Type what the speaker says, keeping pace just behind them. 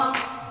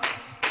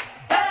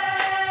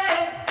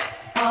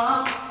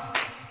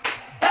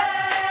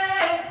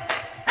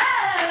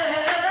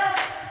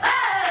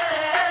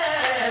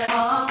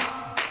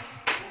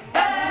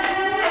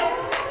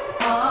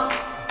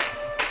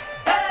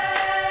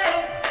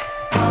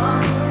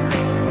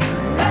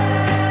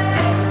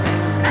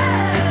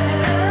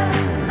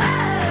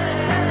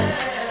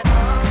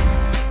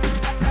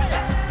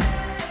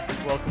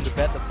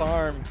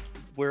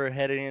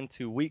heading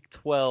into week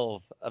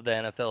 12 of the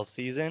NFL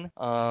season.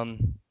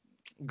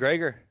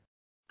 Gregor,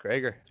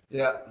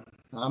 Yeah,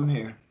 I'm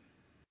here.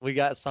 we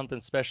got something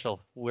special.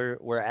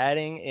 We're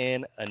adding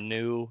in a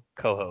new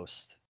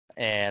co-host,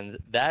 and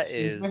that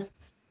Excuse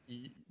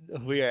me?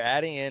 we are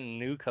adding in a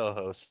new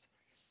co-host.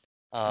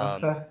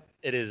 Okay.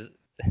 It is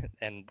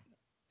and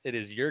it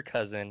is your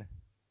cousin,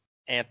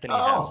 Anthony Oh,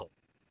 Hassel.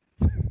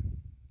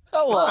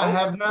 Hello. I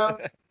have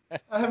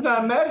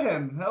not met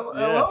him. Hello,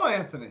 Yes.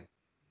 Anthony.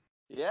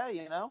 Yeah,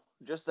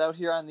 just out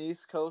here on the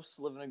East Coast,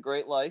 living a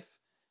great life.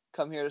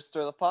 Come here to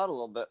stir the pot a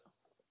little bit.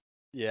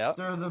 Yeah.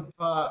 Sir,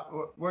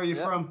 where are you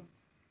Yep. from?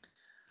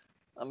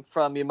 I'm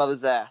from your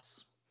mother's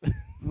ass.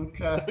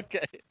 Okay.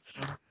 Okay.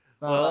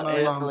 Well,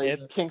 my mom Originally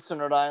is. Kingston,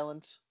 Rhode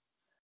Island.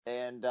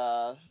 And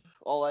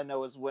all I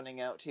know is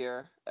winning out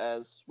here,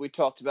 as we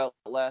talked about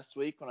last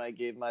week when I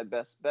gave my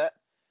best bet.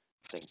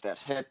 I think that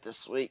hit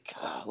this week.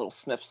 A little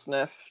sniff,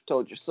 sniff.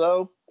 Told you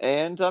so.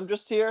 And I'm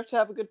just here to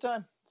have a good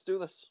time. Let's do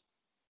this.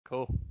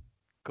 Cool.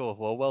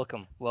 Well,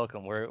 welcome.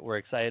 We're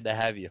excited to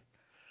have you.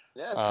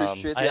 Yeah,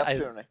 appreciate the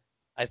opportunity.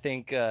 I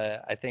think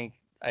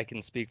I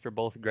can speak for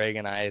both Greg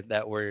and I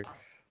that we're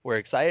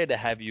excited to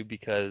have you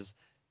because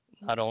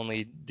not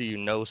only do you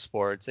know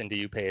sports and do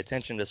you pay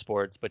attention to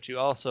sports, but you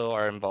also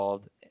are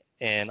involved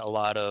in a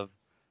lot of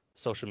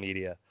social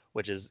media,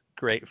 which is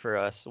great for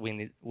us.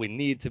 We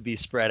need to be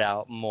spread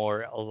out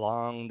more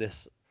along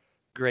this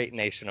great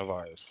nation of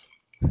ours.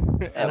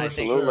 And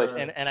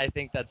Absolutely. I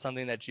think that's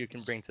something that you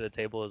can bring to the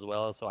table as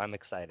well. So I'm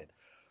excited.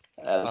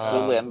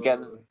 Absolutely. I'm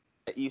getting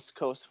the East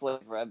Coast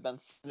flavor. I've been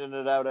sending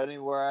it out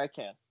anywhere I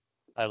can.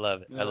 I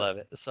love it. Yeah. I love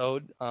it.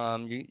 So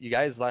you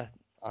guys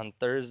on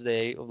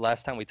Thursday,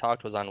 last time we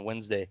talked was on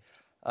Wednesday.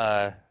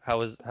 How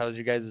was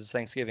you guys'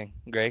 Thanksgiving,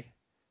 Greg?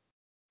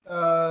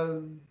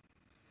 Good.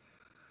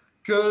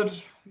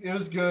 It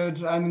was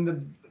good. I mean,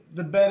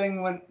 the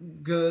betting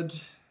went good.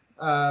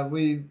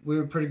 We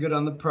were pretty good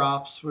on the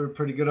props. We were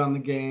pretty good on the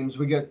games.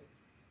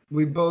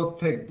 We both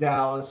picked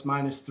Dallas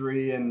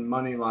 -3 and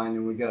money line,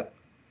 and we got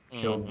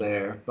killed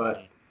there.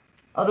 But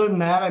other than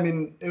that, I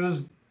mean,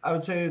 I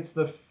would say it's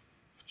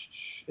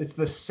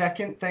the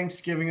second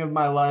Thanksgiving of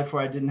my life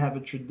where I didn't have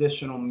a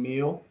traditional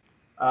meal.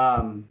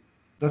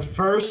 The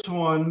first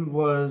one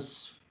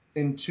was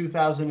in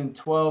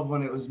 2012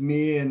 when it was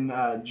me and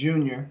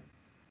Junior.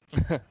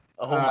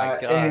 Oh my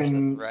gosh, that's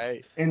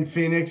right. In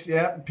Phoenix,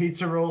 yeah,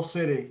 Pizza Roll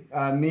City.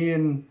 Me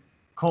and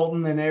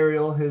Colton and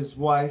Ariel, his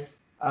wife,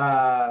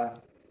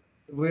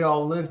 we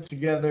all lived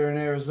together in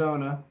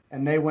Arizona,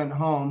 and they went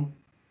home,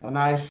 and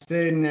I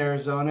stayed in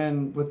Arizona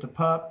and with the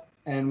pup,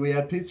 and we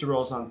had pizza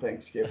rolls on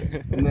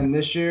Thanksgiving. And then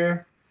this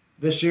year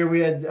we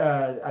had,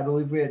 I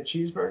believe we had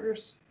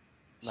cheeseburgers.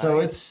 So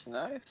Nice.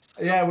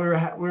 Yeah, we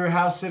were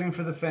house sitting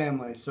for the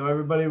family, so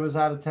everybody was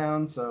out of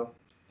town, so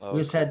we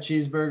just had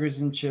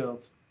cheeseburgers and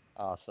chilled.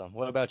 Awesome.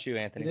 What about you,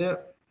 Anthony?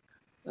 Yep.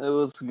 It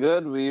was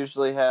good. We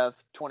usually have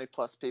 20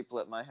 plus people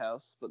at my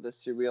house, but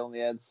this year we only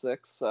had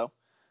 6, so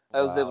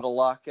I was able to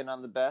lock in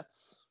on the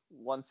bets.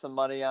 Won some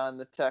money on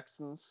the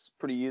Texans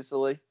pretty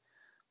easily.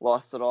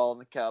 Lost it all on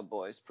the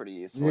Cowboys pretty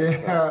easily.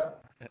 Yeah.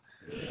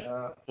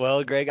 So.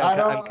 Well, Greg,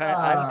 I'm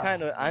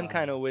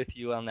kind of with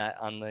you on that,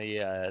 on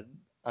the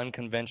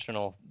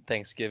unconventional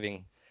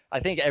Thanksgiving. I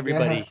think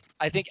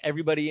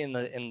everybody in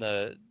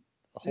the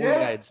whole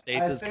United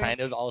States is kind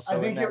of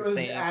also in that same. I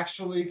think it was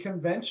actually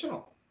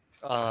conventional.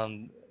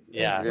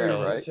 Yeah.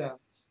 So right.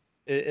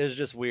 It was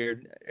just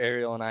weird.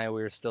 Ariel and I,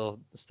 we were still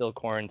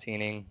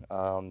quarantining.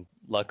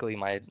 Luckily,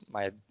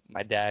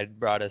 my dad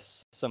brought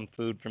us some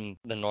food from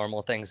the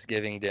normal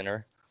Thanksgiving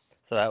dinner,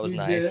 so that was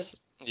nice.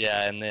 Did?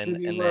 Yeah, and then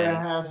Did you wear a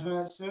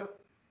hazmat suit?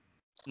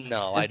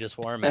 No, I just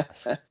wore a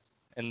mask.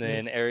 And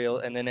then Ariel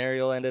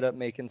ended up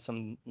making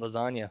some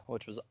lasagna,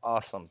 which was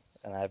awesome,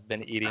 and I've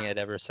been eating it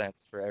ever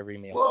since for every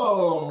meal.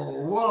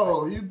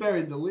 Whoa, you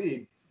buried the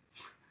lead.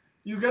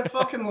 You got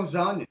fucking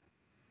lasagna.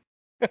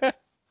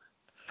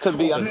 Could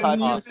be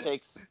unpopular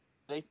takes.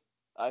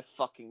 I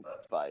fucking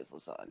despise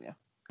lasagna.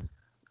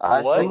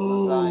 I think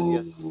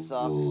lasagna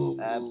sucks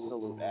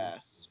absolute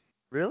ass.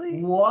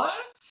 Really? What?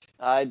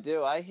 I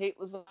do. I hate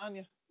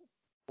lasagna.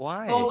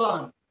 Why? Hold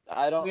on.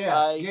 I don't. Yeah,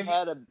 I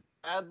had a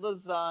bad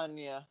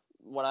lasagna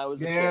when I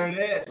was a kid. There it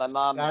is. My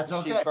mom, That's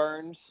okay.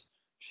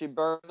 she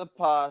burned the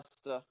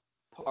pasta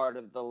part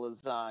of the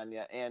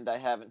lasagna, and I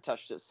haven't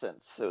touched it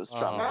since. It was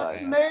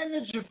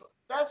traumatizing.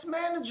 That's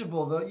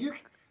manageable though.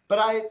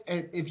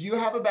 If you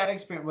have a bad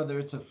experience, whether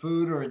it's a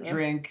food or a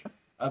drink,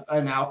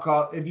 an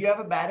alcohol, if you have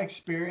a bad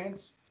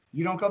experience,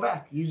 you don't go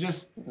back. You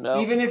just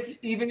even if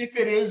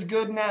it is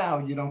good now,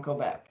 you don't go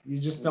back. You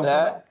just don't go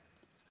back.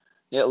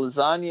 Yeah,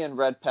 lasagna and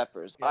red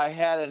peppers. Yeah. I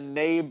had a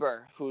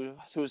neighbor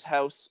whose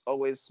house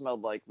always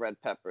smelled like red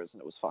peppers,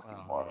 and it was fucking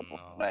horrible.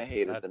 No. And I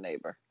hated the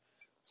neighbor,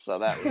 so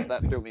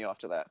that threw me off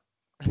to that.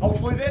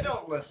 Hopefully they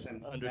don't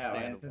listen. Understandable.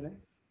 Now, Anthony.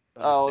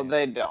 Oh,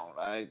 they don't.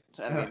 I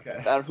mean,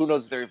 okay. Who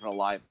knows if they're even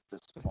alive at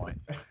this point?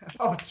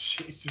 Oh,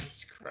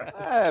 Jesus Christ.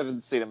 I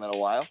haven't seen them in a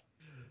while.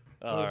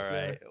 All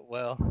Okay. right.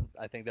 Well,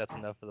 I think that's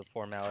enough of the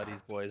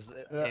formalities, boys.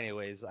 Yeah.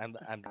 Anyways, I'm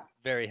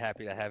very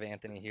happy to have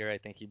Anthony here. I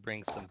think he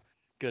brings some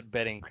good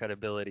betting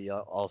credibility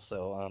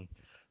also.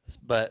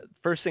 But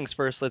first things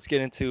first, let's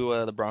get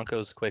into the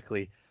Broncos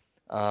quickly.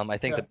 I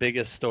think the Yeah.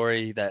 biggest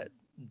story that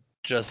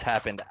just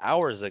happened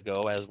hours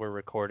ago, as we're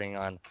recording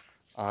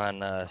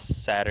on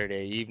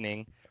Saturday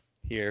evening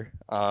here,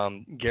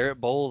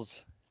 Garrett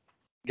Bowles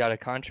got a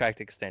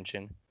contract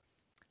extension.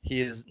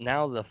 He is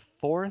now the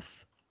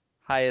fourth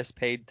highest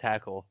paid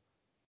tackle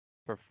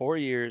for 4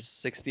 years,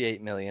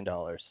 $68 million.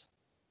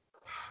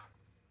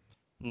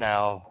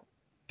 Now,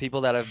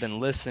 people that have been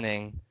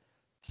listening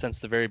since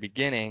the very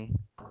beginning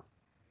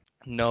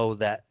know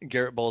that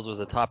Garrett Bowles was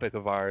a topic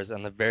of ours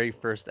on the very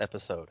first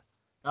episode.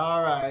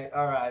 All right.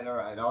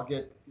 I'll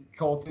get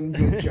Colton.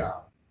 Good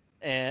job.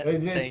 And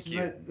It's thank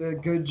you. a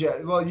good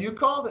job. Well, you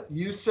called it.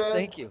 You said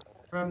Thank you.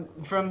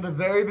 from the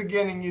very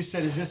beginning. You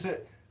said, is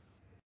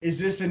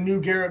this a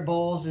new Garrett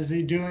Bowles? Is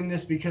he doing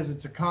this because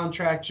it's a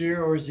contract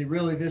year, or is he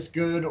really this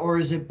good, or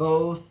is it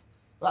both?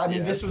 I mean,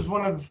 Yes.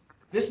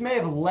 this may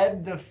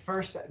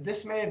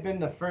have been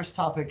the first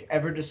topic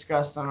ever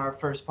discussed on our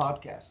first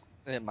podcast.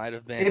 It might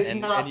have been. If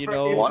And not, you if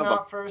know, One of them.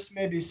 not first,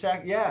 maybe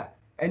second. Yeah.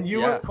 And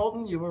Yeah.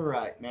 Colton, you were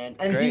right, man.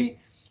 And Great.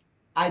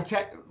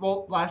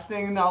 last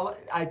thing, and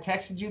I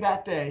texted you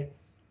that day,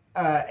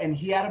 and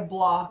he had a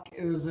block.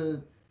 It was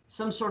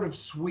some sort of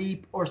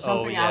sweep or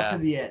something out yeah. to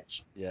the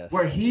edge, Yes.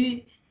 where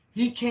he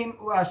came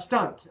a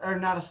stunt, or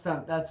not a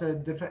stunt. That's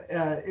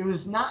it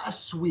was not a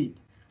sweep.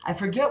 I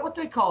forget what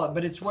they call it,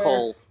 but it's where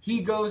Pull.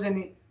 he goes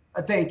and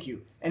thank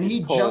you, and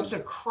he pulled. jumps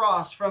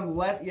across from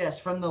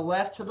the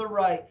left to the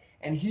right,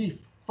 and he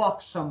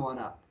fucks someone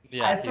up.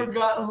 Yeah, I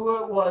forgot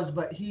who it was,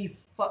 but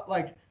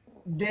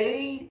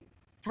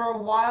for a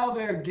while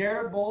there,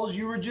 Garrett Bowles,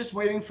 you were just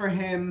waiting for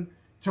him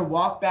to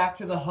walk back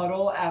to the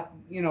huddle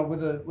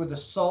with a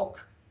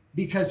sulk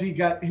because he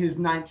got his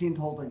 19th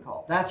holding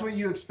call. That's what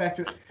you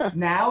expected.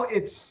 Now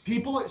it's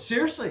people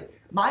seriously.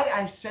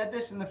 I said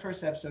this in the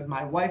first episode.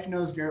 My wife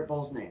knows Garrett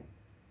Bowles' name.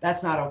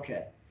 That's not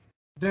okay.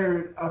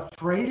 They're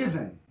afraid of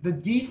him. The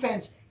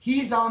defense,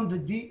 he's on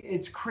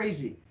it's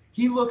crazy.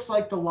 He looks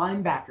like the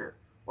linebacker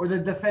or the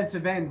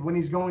defensive end when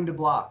he's going to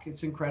block.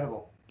 It's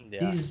incredible.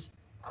 Yeah.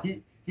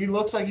 He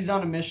looks like he's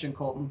on a mission,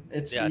 Colton.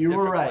 Yeah, You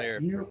were right.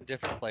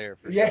 different player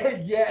for Yeah, sure.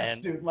 yes,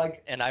 And dude.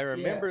 Like, and I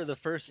remember yes, the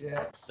first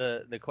yes.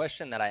 the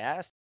question that I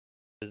asked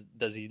is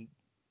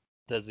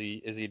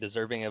is he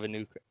deserving of a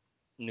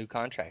new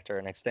contract or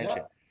an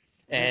extension?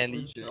 Yeah. And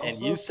Which and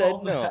also you said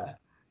called no. that.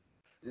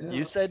 Yeah.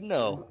 You said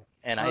no.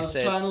 And I was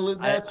said trying to leave.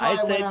 That's I why I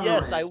went said on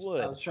yes, a I rant.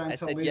 would. I was trying I to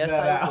said leave yes,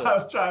 that I out. would. I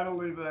was trying to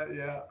leave that.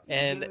 Yeah.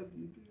 And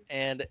You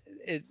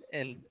did.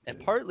 and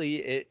partly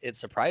it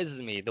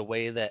surprises me the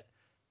way that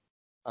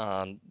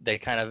they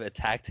kind of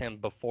attacked him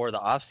before the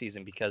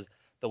offseason, because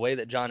the way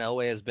that John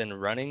Elway has been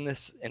running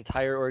this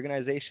entire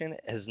organization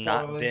has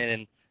not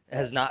Poorly.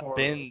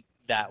 been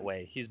that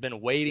way. He's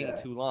been waiting Yeah.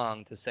 too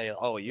long to say,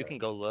 "Oh, you can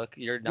go look.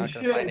 You're not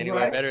going to Yeah, find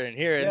anywhere right? better than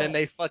here," and then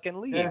they Yes. fucking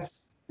leave.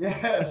 Yes.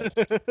 Yes.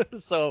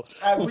 So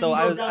We so can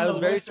I go was down the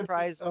very list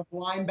surprised. of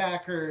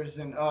linebackers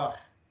and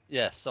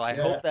Yes, so I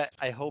hope yes.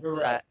 that You're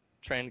right.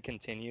 trend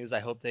continues. I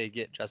hope they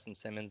get Justin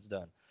Simmons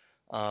done.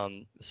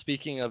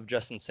 Speaking of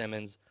Justin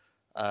Simmons,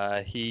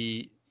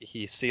 he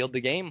sealed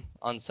the game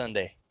on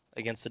Sunday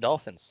against the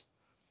Dolphins.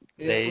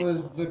 It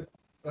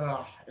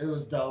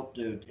was dope,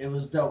 dude. It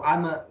was dope.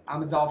 I'm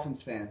a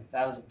Dolphins fan.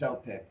 That was a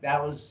dope pick.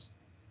 It was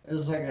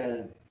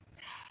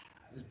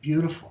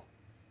beautiful.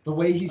 The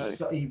way he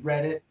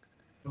read it,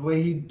 the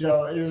way he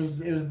dove, it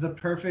was the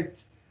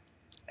perfect,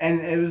 and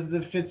it was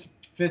the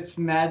Fitz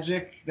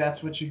magic.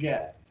 That's what you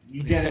get.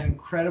 You get an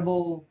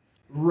incredible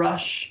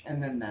rush,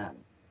 and then that.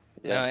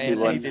 Yeah, we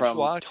Anthony, went did you from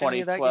watch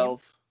any of that game?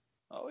 2012.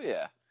 Oh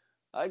yeah,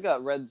 I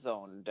got Red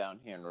Zone down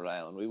here in Rhode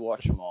Island. We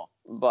watch them all.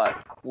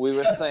 But we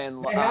were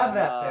saying They have on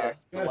that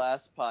there. the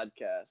last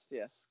podcast,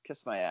 yes,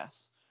 kiss my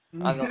ass.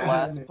 On the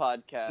last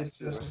podcast, It's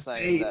we were a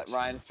saying that state.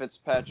 Ryan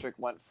Fitzpatrick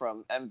went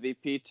from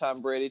MVP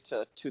Tom Brady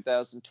to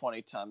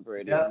 2020 Tom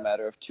Brady in Yep. a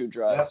matter of 2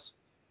 drives.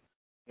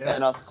 Yep.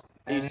 And us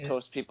And East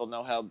Coast people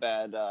know how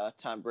bad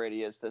Tom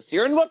Brady is this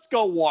year. And let's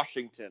go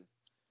Washington.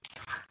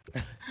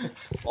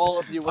 All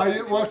of you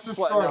what's the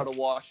sweating score? out of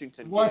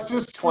Washington. What's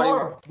the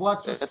score?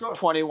 What's the score? It's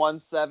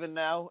 21-7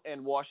 now,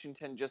 and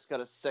Washington just got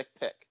a sick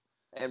pick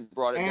and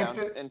brought it down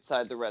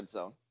inside the red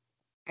zone.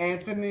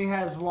 Anthony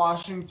has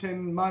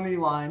Washington money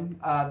line.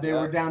 They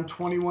were down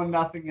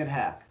 21-0 at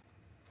half.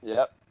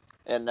 Yep.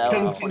 And now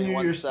it's Continue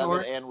your 21-7,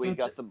 story. and we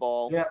got the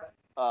ball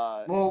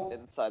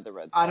inside the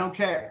red zone. I don't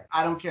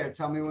care.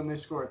 Tell me when they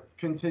scored.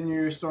 Continue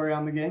your story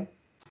on the game.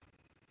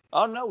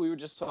 Oh, no, we were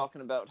just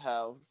talking about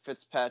how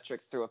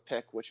Fitzpatrick threw a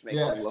pick, which makes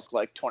him look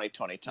like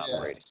 2020 Tom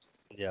Brady.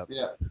 Yep.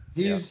 Yeah.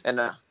 He's and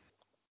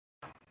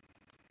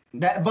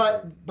that,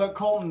 but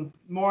Colton,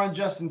 more on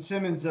Justin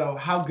Simmons though.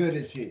 How good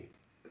is he?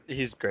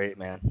 He's great,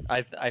 man.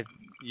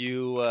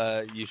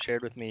 You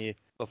shared with me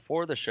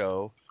before the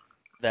show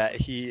that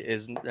he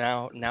is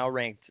now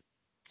ranked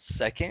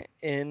second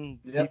in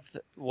Yep.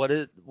 what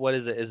is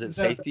it? Is it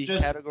safety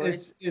category?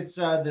 It's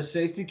the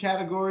safety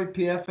category,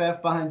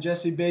 PFF, behind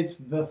Jesse Bates,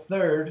 the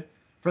third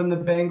from the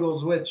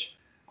Bengals, which,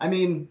 I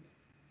mean,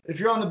 if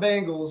you're on the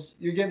Bengals,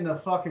 you're getting the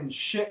fucking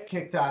shit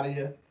kicked out of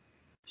you.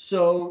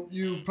 So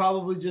you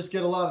probably just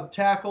get a lot of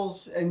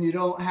tackles and you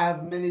don't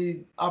have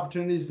many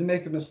opportunities to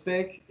make a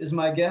mistake, is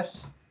my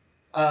guess.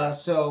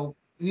 So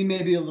he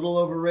may be a little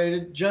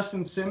overrated.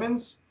 Justin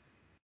Simmons,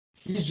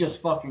 he's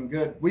just fucking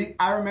good.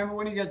 I remember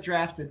when he got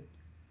drafted.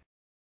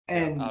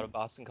 And out of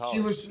Boston College.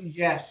 he was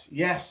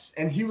yes,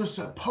 and he was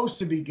supposed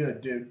to be good,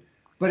 dude.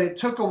 But it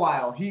took a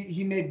while.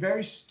 He made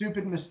very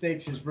stupid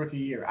mistakes his rookie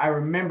year. I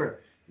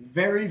remember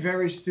very,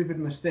 very stupid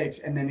mistakes,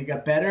 and then he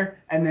got better,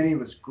 and then he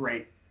was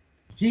great.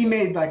 He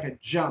made like a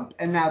jump,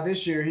 and now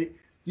this year,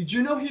 did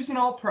you know he's an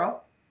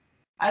All-Pro?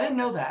 I didn't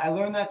know that. I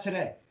learned that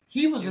today.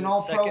 He was an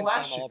All-Pro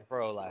last year.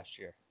 All-Pro last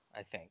year,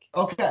 I think.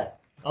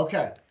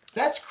 Okay,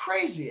 that's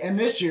crazy. And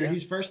this year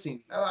he's first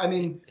team. I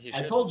mean,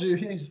 I told you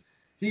he's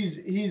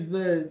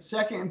the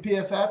second in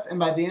PFF, and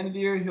by the end of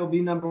the year he'll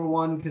be number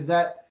one because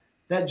that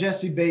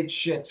Jesse Bates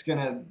shit's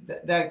gonna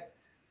that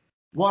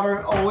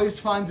water always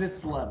finds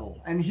its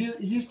level, and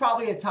he's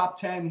probably a top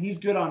 10. He's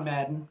good on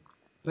Madden,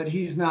 but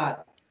he's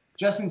not.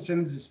 Justin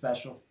Simmons is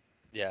special.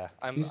 Yeah,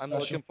 I'm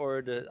looking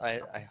forward to.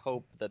 I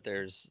hope that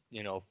there's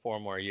 4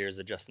 more years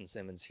of Justin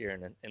Simmons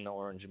here in the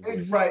orange and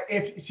blue. Right.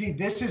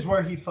 This is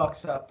where he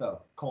fucks up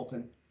though,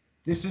 Colton.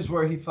 This is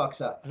where he fucks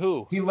up.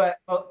 Who? He let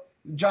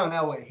John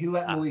Elway. He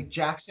let Malik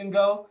Jackson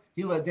go.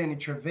 He let Danny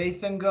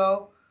Trevathan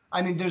go.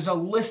 I mean, there's a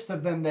list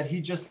of them that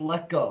he just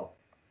let go,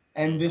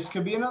 and this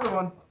could be another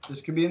one.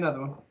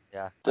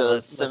 Yeah.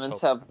 Does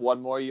Simmons have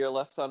 1 more year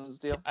left on his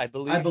deal? I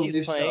believe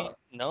he's playing. So.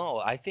 No,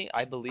 I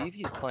believe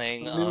he's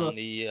playing on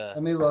the.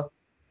 Let me look.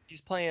 He's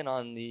playing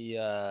on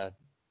the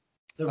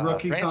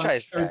rookie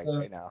franchise tag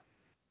right now.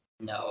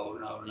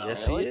 No.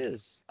 Yes, he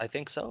is. I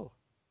think so.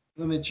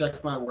 Let me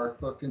check my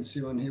workbook and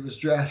see when he was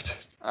drafted.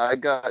 I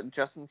got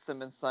Justin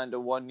Simmons signed a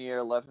 1-year,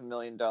 $11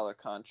 million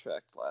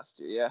contract last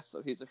year. Yeah,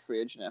 so he's a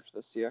free agent after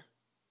this year.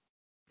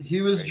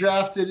 He was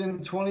drafted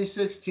in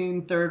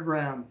 2016, 3rd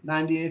round,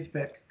 98th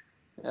pick.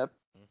 Yep.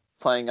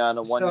 Playing on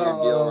a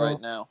 1-year deal right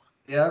now.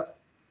 Yep.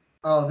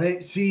 Oh,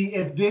 if he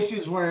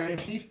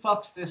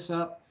fucks this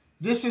up,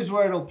 this is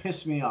where it'll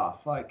piss me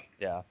off.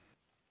 Yeah.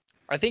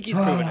 I think he's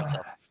proven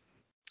himself.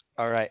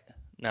 All right.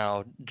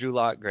 Now, Drew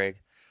Lock, Greg.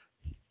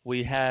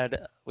 We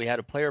had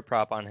a player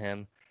prop on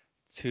him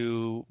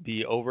to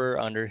be over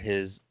under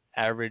his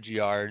average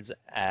yards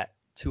at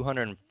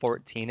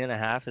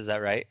 214.5. Is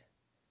that right?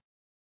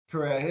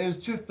 Correct. It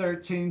was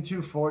 213,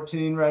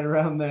 214, right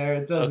around there.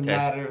 It doesn't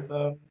matter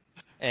though.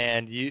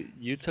 And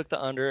you took the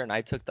under and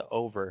I took the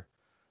over.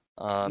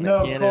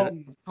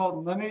 No,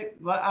 Colton.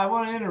 I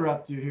want to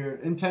interrupt you here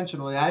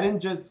intentionally.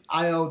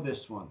 I owe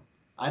this one.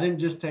 I didn't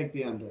just take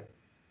the under.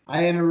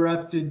 I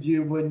interrupted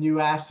you when you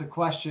asked the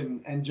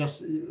question and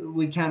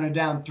we counted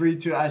down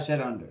 3-2. I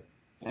said under,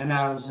 and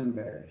I was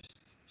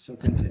embarrassed. So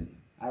continue.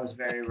 I was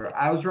very wrong.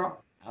 I was wrong.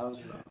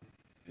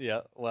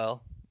 Yeah.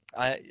 Well,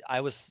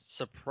 I was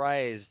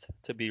surprised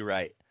to be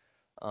right.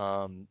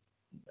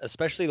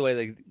 Especially the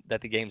way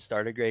that the game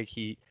started, Greg.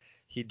 He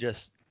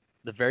just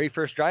the very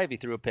first drive he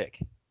threw a pick.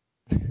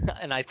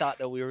 And I thought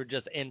that we were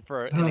just in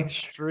for an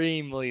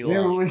extremely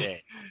long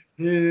day.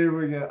 Here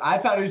we go. I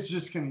thought he was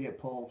just gonna get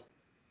pulled.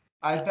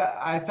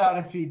 I thought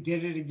if he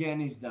did it again,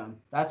 he's done.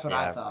 That's what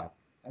I thought.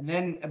 And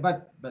then,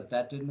 but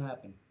that didn't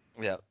happen.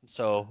 Yeah.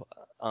 So,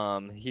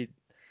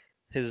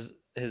 his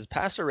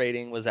passer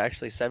rating was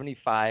actually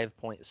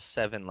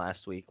 75.7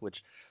 last week,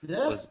 which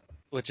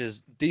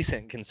is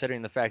decent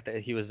considering the fact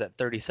that he was at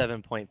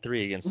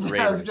 37.3 against the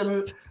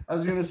Raiders. I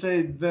was gonna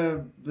say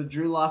the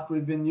Drew Lock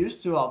we've been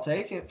used to. I'll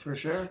take it for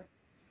sure.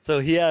 So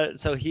he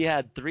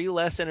had 3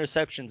 less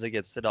interceptions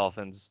against the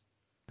Dolphins.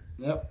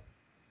 Yep.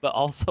 But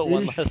also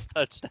 1 less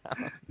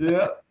touchdown.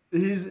 Yeah.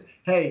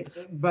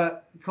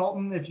 But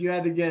Colton, if you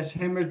had to guess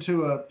him or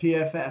Tua,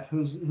 PFF,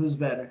 who's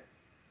better?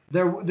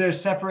 They're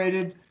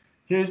separated.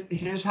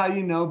 Here's how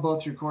you know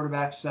both your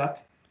quarterbacks suck.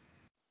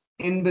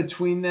 In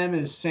between them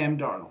is Sam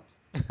Darnold.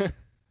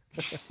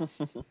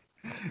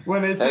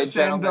 When it's a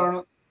Sam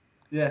Darnold.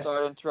 Yes.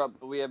 Sorry to interrupt,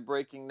 but we have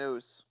breaking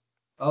news.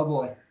 Oh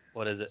boy.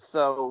 What is it?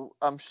 So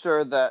I'm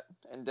sure that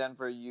in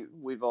Denver,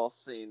 we've all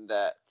seen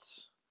that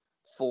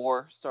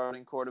 4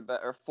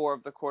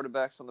 of the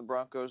quarterbacks on the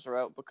Broncos are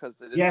out because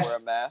they didn't wear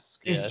a mask.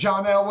 Is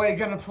John Elway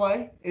gonna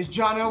play?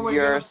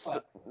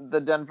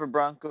 The Denver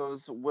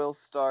Broncos will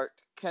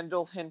start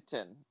Kendall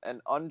Hinton,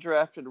 an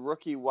undrafted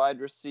rookie wide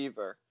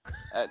receiver,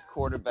 at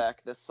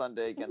quarterback this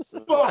Sunday against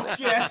the Fuck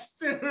yes,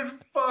 dude.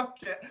 Fuck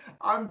yeah.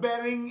 I'm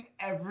betting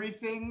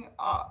everything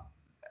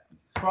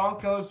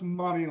Broncos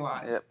money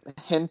line. Yep.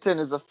 Hinton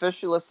is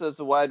officially listed as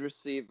a wide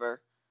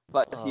receiver,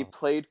 but he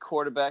played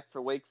quarterback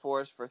for Wake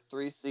Forest for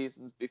 3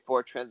 seasons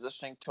before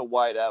transitioning to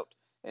wideout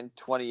in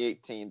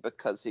 2018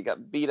 because he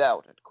got beat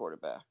out at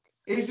quarterback.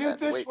 Isn't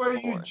this where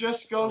you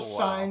just go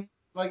sign?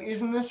 Like,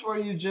 isn't this where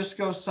you just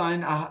go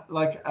sign a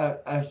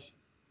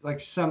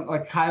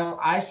Kyle.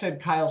 I said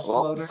Kyle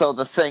Well, Sloter. so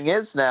the thing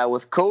is now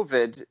with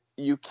COVID,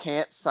 you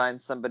can't sign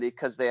somebody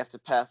because they have to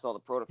pass all the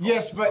protocols.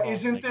 Yes, but Oh my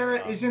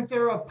isn't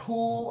there a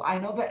pool? I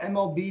know the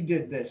MLB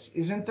did this.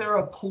 Isn't there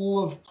a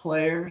pool of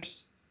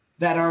players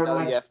that are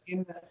No,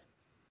 in the?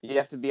 You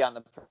have to be on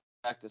the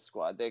practice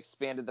squad. They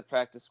expanded the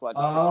practice squad to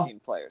Oh. 16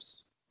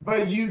 players.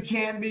 But you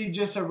can't be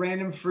just a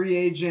random free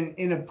agent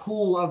in a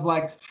pool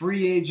of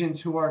free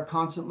agents who are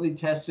constantly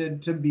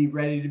tested to be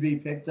ready to be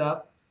picked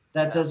up.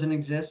 That doesn't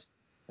exist.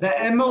 The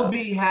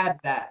MLB had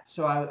that,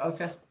 so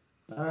okay.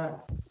 All right.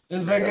 It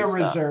was like a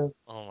reserve.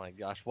 Oh my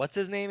gosh, what's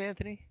his name,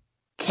 Anthony?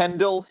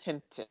 Kendall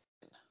Hinton.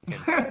 He's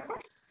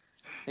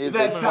a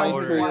That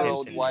sounds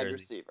 22-year-old Hinton wide jersey.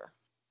 receiver.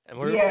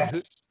 And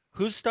Yes.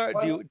 who's start?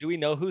 Do we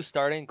know who's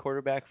starting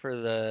quarterback for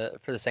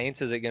the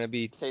Saints? Is it going to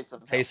be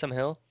Taysom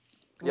Hill?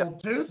 Yep. Well,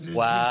 dude,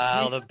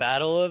 Wow, the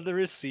battle of the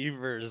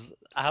receivers.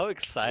 How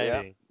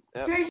exciting.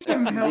 Yep.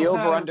 Taysom The Hill's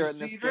not a over-under in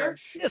this receiver.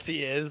 game. Yes,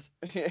 he is.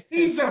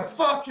 He's a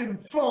fucking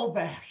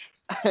fullback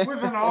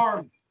with an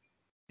arm.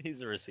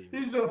 He's a receiver.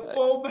 He's a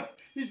fullback.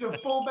 He's a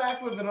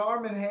fullback with an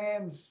arm and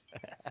hands.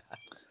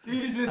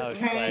 He's a How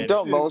tank. exciting.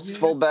 Don't dude. most He's a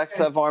fullbacks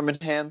tank. have arm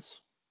and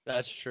hands?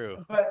 That's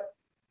true. But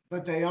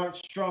they aren't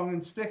strong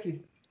and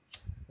sticky.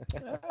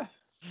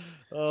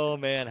 Oh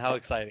man, how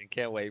exciting!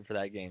 Can't wait for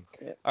that game.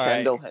 All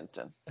Kendall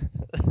Hinton.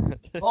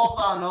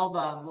 Hold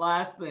on.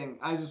 Last thing.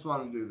 I just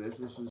want to do this.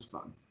 This is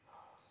fun.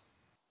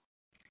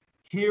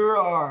 Here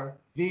are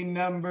the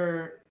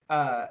number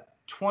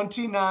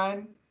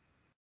 29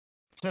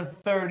 to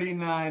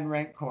 39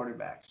 ranked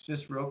quarterbacks.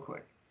 Just real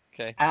quick.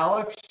 Okay.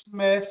 Alex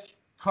Smith,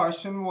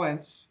 Carson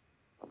Wentz,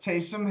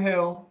 Taysom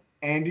Hill,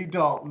 Andy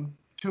Dalton,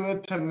 Tua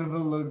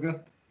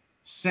Tagovailoa,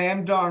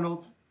 Sam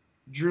Darnold,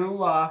 Drew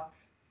Lock,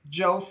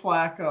 Joe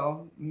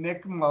Flacco,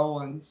 Nick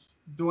Mullins,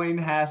 Dwayne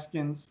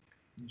Haskins,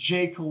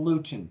 Jake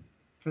Luton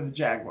for the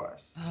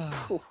Jaguars.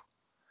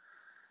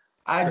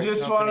 I Great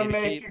just want to company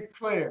to make keep. it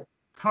clear.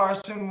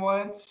 Carson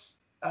Wentz,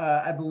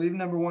 I believe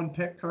number 1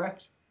 pick,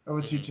 correct? Or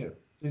was he 2?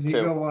 Did he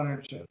go 1 or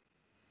 2?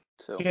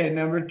 2. Okay,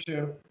 number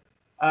 2.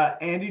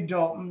 Andy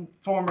Dalton,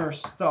 former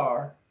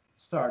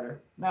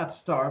starter, not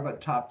star,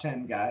 but top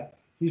 10 guy.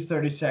 He's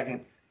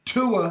 32nd.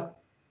 Tua,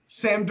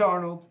 Sam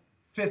Darnold,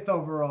 5th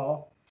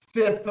overall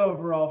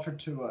for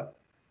Tua.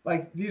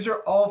 These are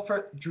all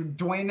for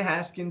Dwayne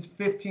Haskins,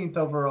 15th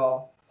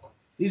overall.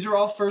 These are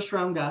all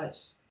first-round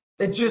guys.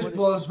 It just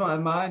blows my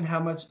mind how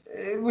much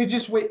we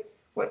just wait.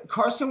 What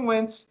Carson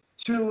Wentz,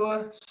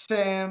 Tua,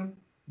 Sam,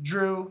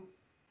 Drew.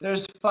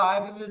 There's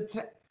 5 of the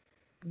 10.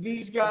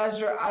 These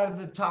guys are out of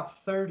the top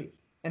 30,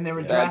 and they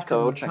were drafted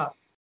in the top.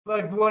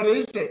 What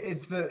is it?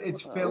 It's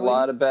Philly. A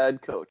lot of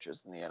bad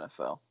coaches in the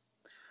NFL.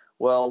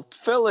 Well,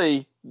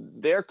 Philly,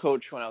 their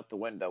coach went out the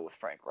window with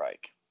Frank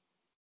Reich.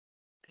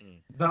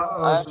 The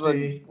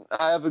OC.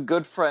 I have a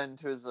good friend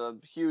who's a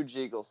huge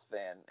Eagles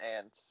fan,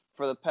 and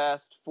for the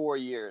past 4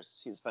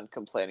 years, he's been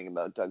complaining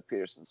about Doug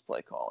Peterson's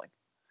play calling.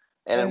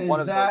 And in one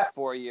of those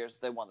 4 years,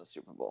 they won the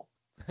Super Bowl.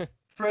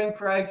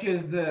 Frank Reich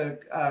is the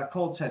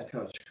Colts head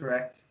coach,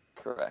 correct?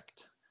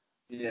 Correct.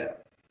 Yeah.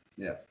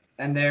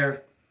 And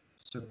they're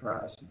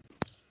surprising.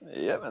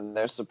 Yeah, and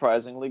they're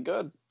surprisingly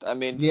good. I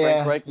mean,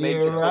 Frank Reich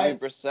made Jacoby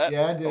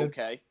Brissett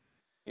okay.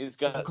 He's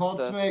got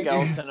the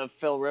skeleton of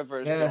Phil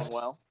Rivers doing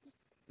well.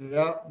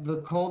 Yep,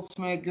 the Colts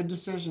make good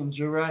decisions.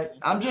 You're right.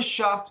 I'm just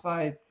shocked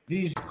by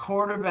these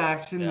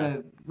quarterbacks in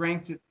the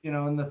ranked,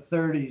 in the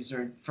 30s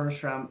or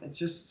first round. It's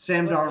just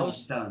Sam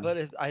Darnold's done.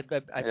 But I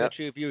bet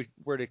you if you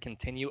were to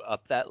continue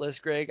up that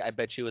list, Greg, I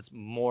bet you it's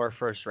more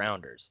first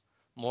rounders.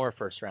 More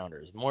first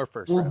rounders. More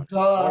first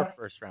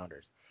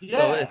rounders.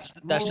 Yeah. So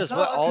that's just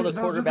what all the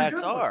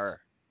quarterbacks are.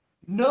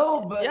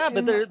 No,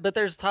 but but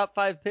there's top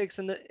 5 picks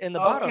in the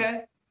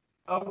bottom.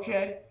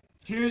 Okay.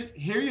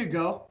 Here you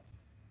go.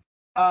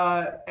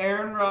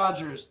 Aaron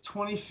Rodgers,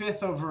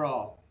 25th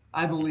overall,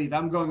 I believe.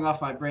 I'm going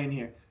off my brain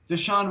here.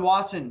 Deshaun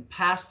Watson,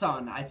 passed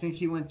on. I think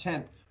he went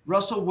 10th.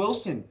 Russell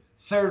Wilson,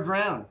 3rd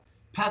round.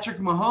 Patrick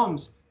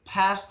Mahomes,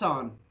 passed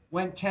on,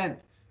 went 10th.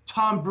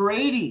 Tom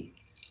Brady,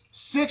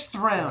 6th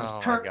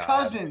round. Kirk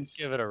Cousins,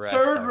 give it a rest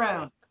 3rd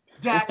round.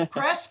 Dak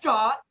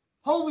Prescott,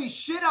 holy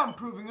shit, I'm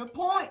proving a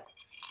point.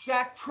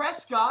 Dak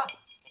Prescott,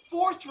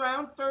 4th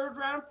round, 3rd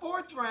round,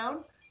 4th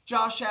round.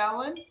 Josh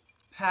Allen,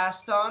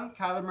 passed on.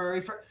 Kyler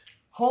Murray for.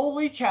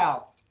 Holy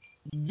cow.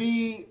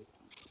 The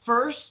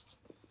first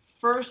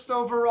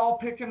overall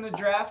pick in the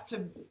draft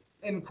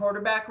in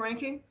quarterback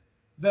ranking,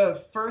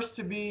 the first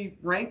to be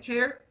ranked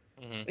here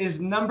is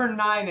number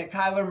 9 at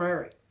Kyler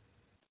Murray.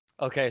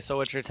 Okay, so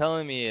what you're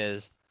telling me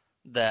is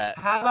that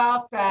how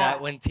about that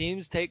when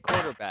teams take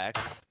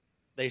quarterbacks,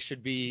 they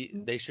should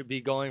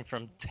be going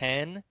from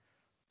 10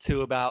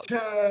 to about to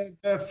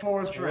the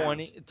 4th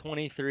round.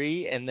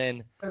 23, and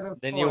then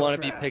you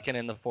want to be picking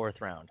in the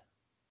 4th round.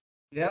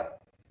 Yep.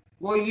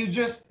 Well, you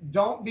just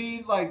don't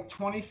be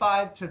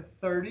 25 to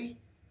 30,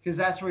 because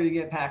that's where you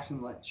get Paxton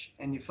Lynch,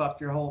 and you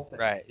fuck your whole thing.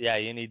 Right. Yeah,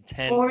 you need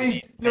 10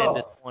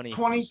 to 20.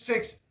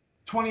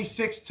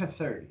 26 to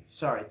 30.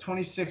 Sorry,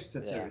 26 to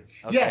 30. Yeah,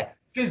 okay. Yeah,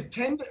 because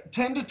 10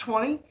 to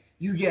 20,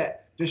 you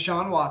get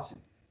Deshaun Watson,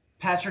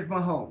 Patrick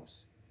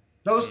Mahomes.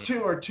 Those Mm.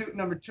 two are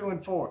number 2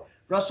 and 4.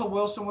 Russell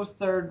Wilson was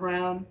 3rd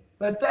round,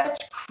 but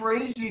that's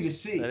crazy to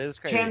see. That is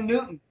crazy.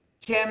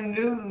 Cam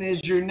Newton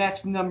is your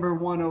next number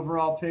 1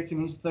 overall pick,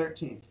 and he's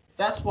 13th.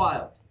 That's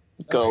wild.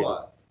 That's Go.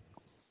 wild.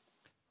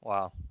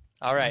 Wow.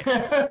 All right.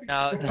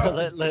 Now,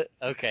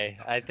 okay.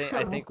 I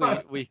think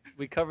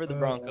we covered the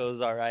Broncos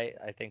all right.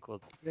 I think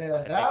we'll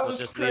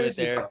just leave it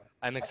there. Though.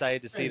 I'm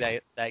excited to see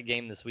that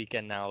game this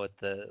weekend now with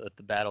the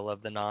battle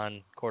of the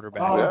non-quarterbacks.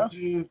 Oh, Yeah.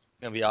 dude. It's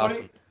gonna be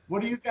awesome.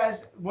 What do you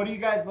guys?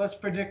 Let's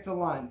predict the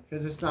line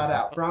because it's not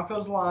out.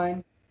 Broncos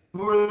line.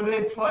 Who are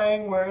they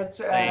playing? Where it's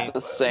at? The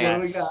Saints.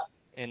 What do we got?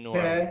 In New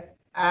Orleans. Okay.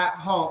 At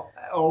home.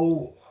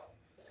 Oh.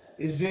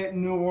 Is it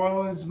New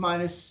Orleans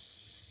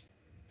minus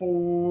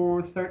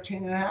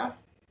 13.5?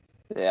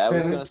 Yeah, I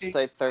was going to 17?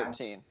 say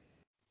 13.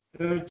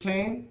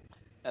 13?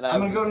 And I'm I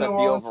gonna would go set New the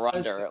Orleans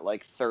over-under at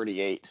like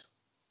 38.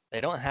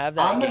 They don't have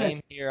that game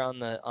here on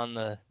the.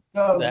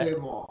 No, they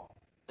won't.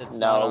 It's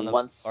not on the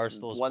once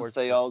Barstool once Sports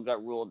they book. all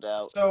got ruled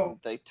out, So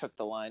they took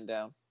the line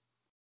down.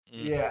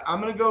 yeah, I'm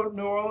gonna go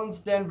New Orleans,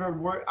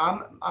 Denver.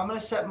 I'm gonna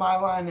set my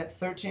line at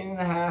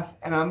 13.5,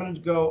 and I'm gonna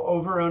go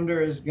over under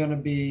is gonna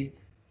be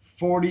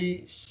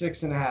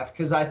 46.5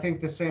 because I think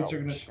the Saints are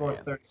gonna score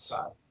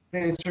 35.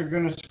 Saints are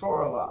gonna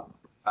score a lot.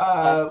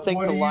 I think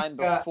what the do you line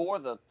got? before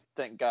the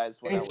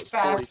guys went out It's was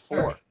fast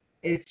 44. turf.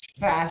 It's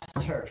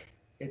fast turf.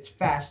 It's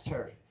fast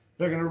turf.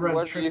 They're gonna run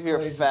Where do you trick hear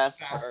plays.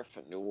 fast It's turf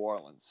in New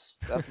Orleans?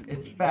 That's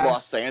It's fast.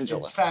 Los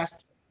Angeles. It's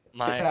fast.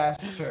 My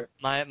Fast turf.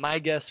 my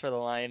guess for the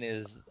line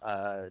is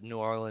New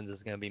Orleans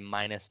is going to be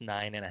minus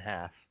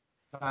 9.5.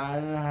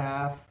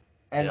 9.5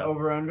 and Yep.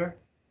 over under.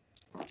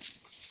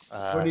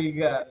 What do you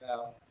got,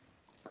 Al?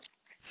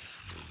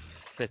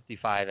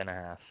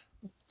 55.5.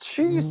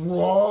 Jesus.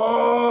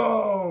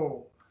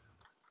 Whoa!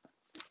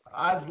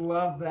 I'd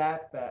love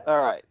that bet.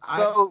 All right.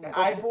 So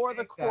I'd before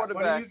the take that. What do you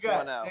quarterbacks got,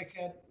 went out,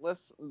 dickhead? well,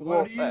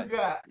 What do you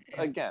got?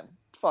 again,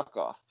 fuck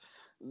off.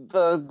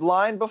 The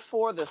line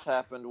before this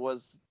happened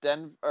was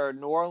New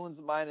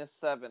Orleans minus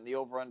 7. The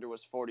over/under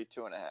was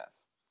 42.5.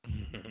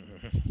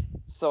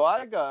 So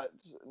I got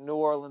New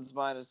Orleans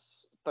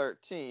minus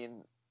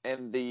 13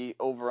 and the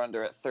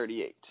over/under at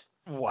 38.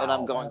 Wow. And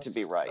I'm going to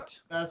be right.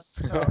 That's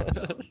so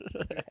dumb.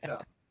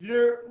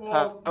 You're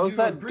dumb. How is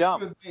that agree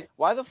dumb? with me.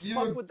 Why the You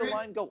fuck would the agree-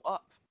 line go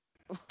up?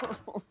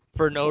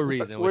 For no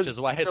reason, which is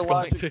why it's Your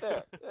going logic to.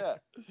 there. Yeah.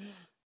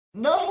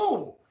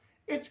 No,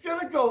 it's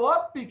gonna go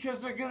up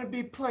because they're gonna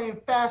be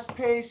playing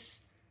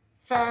fast-paced,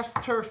 fast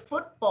turf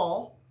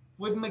football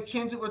with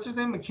Mackenzie. What's his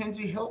name?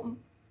 Mackenzie Hilton.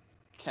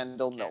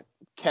 Kendall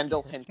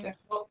Hinton.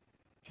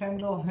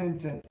 Kendall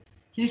Hinton.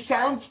 He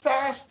sounds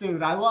fast,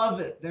 dude. I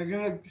love it. They're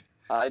gonna.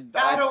 I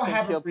don't think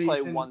have a he'll play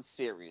reason. one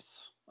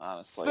series,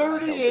 honestly.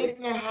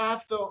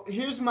 38.5 though.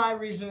 Here's my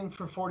reasoning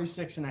for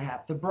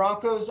 46.5. The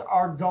Broncos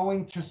are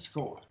going to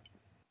score.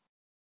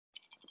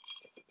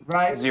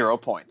 Right? 0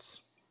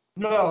 points.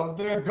 No,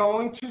 they're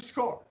going to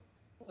score.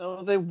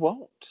 No, they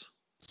won't.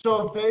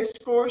 So if they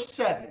score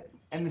 7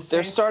 and the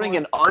They're Saints starting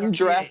an score 38,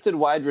 undrafted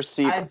wide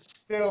receiver. I'd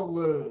still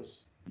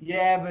lose.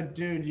 Yeah, but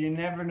dude, you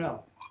never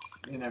know.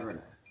 You never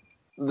know.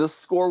 The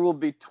score will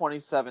be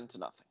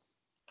 27-0.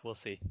 We'll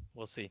see.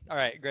 All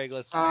right, Greg,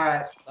 let's. All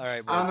right.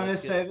 Boys, I'm going to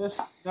say this.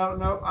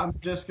 No, I'm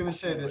just going to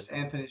say this.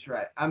 Anthony's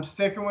right. I'm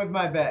sticking with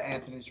my bet.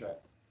 Anthony's right.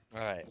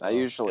 All right. I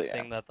usually good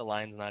thing that the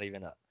line's not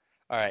even up.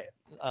 All right.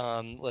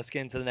 Let's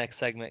get into the next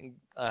segment.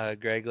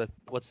 Greg,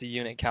 what's the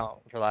unit count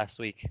for last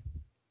week?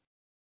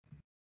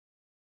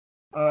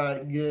 All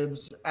right,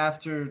 Gibbs.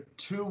 After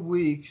 2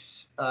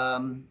 weeks,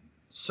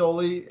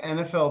 solely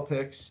NFL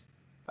picks.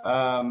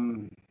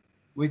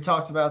 We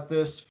talked about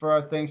this for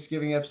our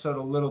Thanksgiving episode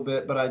a little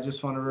bit, but I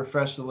just want to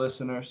refresh the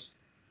listeners.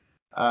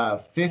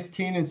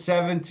 15 and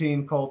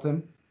 17,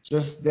 Colton,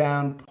 just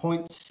down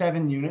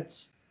 0.7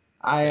 units.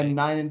 I am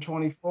 9 and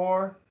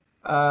 24,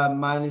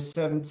 minus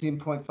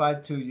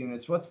 17.52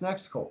 units. What's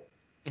next, Colt?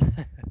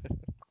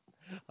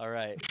 All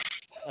right.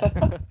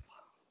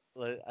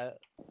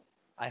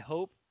 I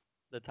hope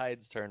the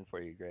tides turn for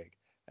you, Greg.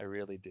 I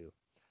really do.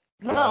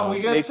 No, we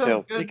got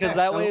some good because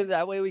next.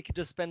 that way we could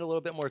just spend a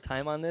little bit more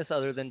time on this,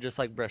 other than just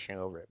like brushing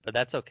over it. But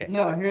that's okay.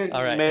 No,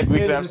 all right. Maybe we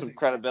could have some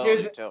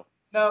credibility too.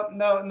 No.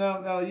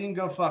 You can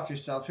go fuck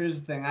yourself. Here's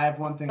the thing. I have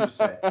one thing to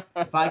say.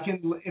 If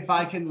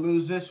I can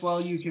lose this well,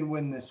 you can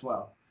win this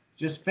well.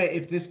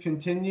 If this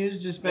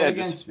continues, just bet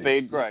against me.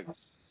 Fade Greg.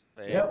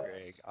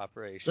 Greg.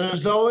 Operation.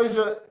 There's always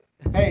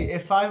hey,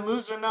 if I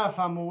lose enough,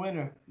 I'm a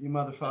winner. You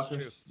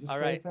motherfuckers. Just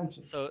pay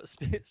attention. So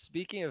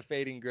speaking of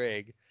fading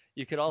Greg,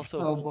 you could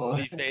also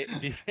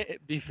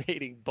be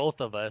fading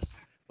both of us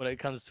when it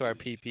comes to our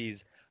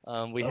PPs.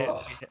 We hit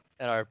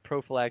at our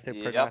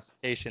prophylactic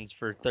prognostications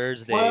for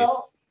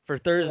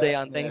Thursday.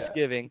 On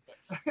Thanksgiving.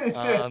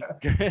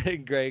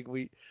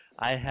 Greg,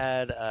 I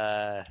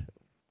had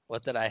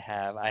what did I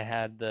have? I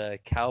had the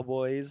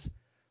Cowboys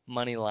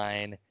money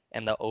line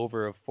and the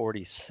over of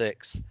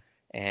 46.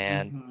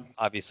 And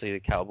obviously the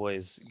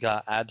Cowboys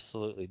got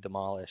absolutely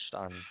demolished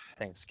on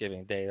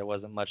Thanksgiving Day. There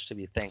wasn't much to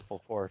be thankful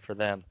for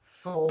them.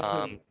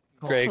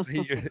 Greg,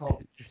 you're,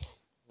 Colton,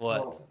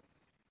 what?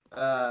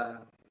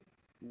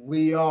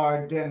 We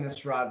are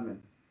Dennis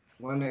Rodman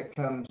when it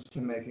comes to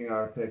making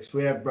our picks.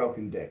 We have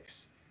broken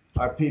dicks.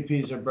 Our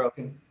PPs are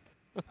broken.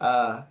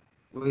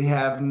 We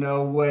have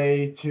no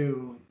way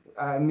to.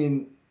 I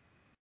mean,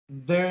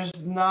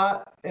 there's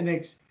not an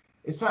it's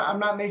not. I'm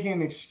not making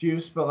an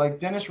excuse, but like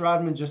Dennis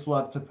Rodman just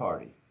loved to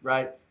party,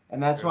 right?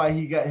 And that's why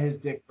he got his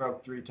dick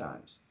broke 3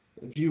 times.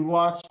 If you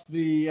watched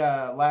the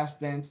Last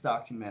Dance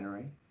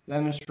documentary,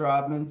 Dennis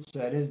Rodman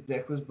said his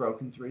dick was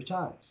broken 3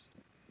 times.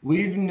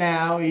 We've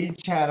now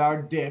each had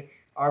our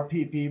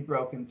PP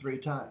broken 3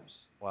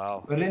 times.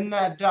 Wow. But in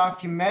that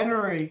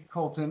documentary,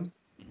 Colton,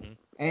 Mm-hmm.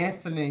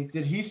 Anthony,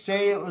 did he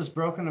say it was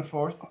broken a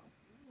 4th?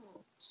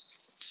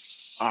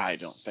 I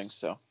don't think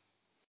so.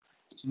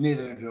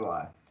 Neither do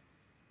I.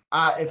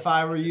 If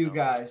I were you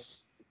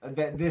guys,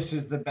 this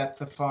is the Bet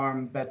the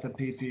Farm, Bet the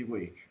PP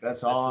week.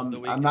 That's all. This is the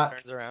week I'm it not.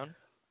 turns around?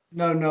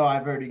 No,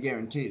 I've already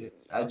guaranteed it.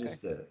 I Okay.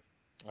 just did it.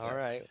 All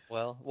right.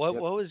 Well, what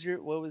was your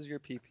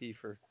PP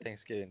for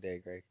Thanksgiving Day,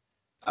 Greg?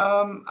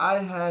 I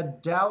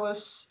had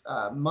Dallas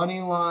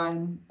money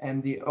line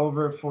and the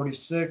over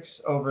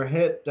 46 over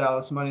hit.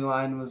 Dallas money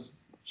line was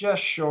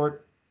just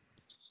short.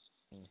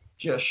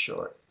 Just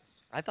short.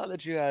 I thought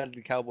that you had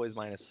the Cowboys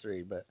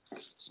 -3, but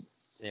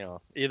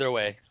either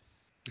way.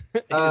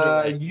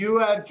 You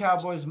had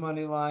Cowboys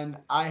money line.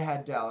 I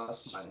had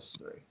Dallas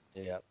 -3.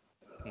 Yep.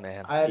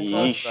 Man. I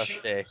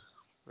had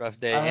Rough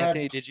day.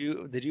 Anthony, did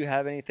you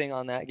have anything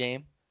on that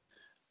game?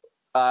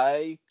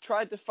 I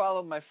tried to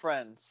follow my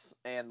friends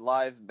and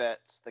live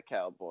bet the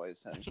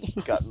Cowboys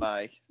and got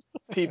my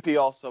PP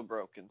also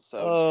broken. So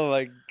Oh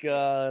my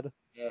God.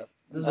 Yeah.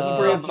 the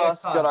 3 of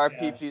us got our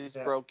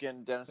PPs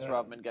broken. Dennis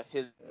Rodman got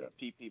his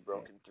PP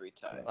broken 3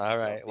 times. All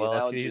right. So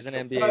well, if he's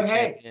an NBA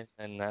champion,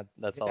 then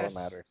that's all that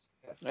matters.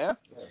 Yeah.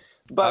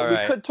 Yes. But All we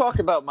right. could talk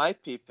about my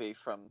PP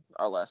from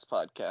our last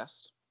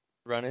podcast.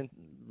 Run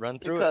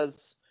through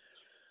Because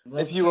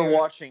if you were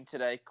watching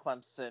today,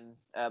 Clemson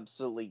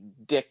absolutely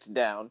dicked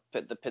down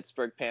the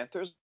Pittsburgh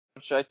Panthers,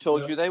 which I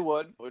told you they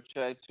would.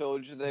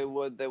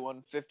 They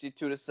won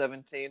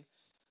 52-17.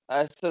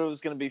 I said it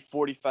was going to be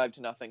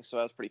 45-0, so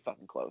I was pretty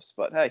fucking close.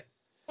 But hey,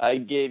 I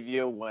gave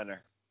you a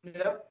winner.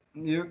 Yep,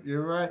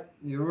 you're right.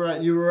 You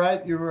were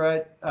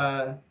right.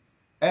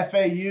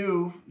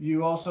 FAU,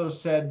 you also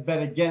said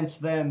bet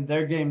against them.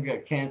 Their game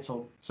got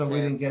canceled, so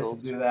we didn't get to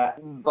do that.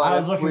 But I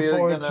was looking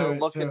forward to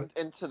look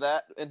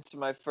into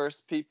my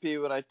first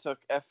PP when I took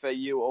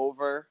FAU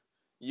over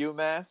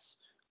UMass.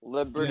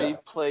 Liberty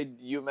played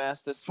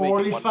UMass this week.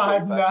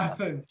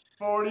 45-0.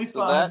 45-0.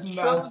 So that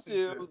shows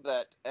you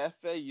that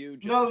FAU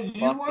just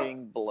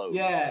fucking blows.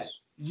 Yeah,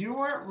 you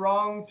weren't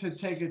wrong to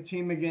take a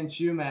team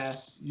against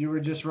UMass. You were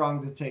just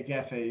wrong to take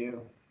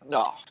FAU.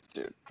 No,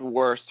 dude,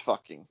 worst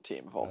fucking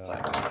team of all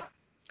time.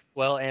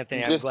 Well,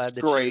 Anthony, I'm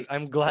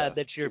glad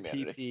that your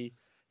PP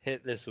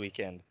hit this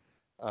weekend.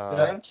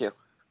 Thank you.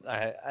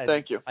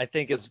 Thank you. I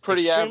think it's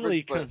pretty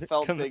average, but it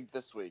felt big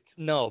this week.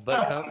 No,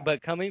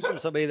 but coming from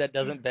somebody that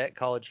doesn't bet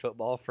college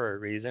football for a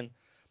reason,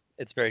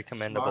 it's very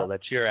commendable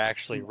that you're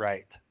actually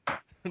right.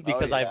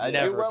 Because I've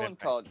never do well been in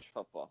college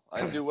football.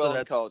 I do So well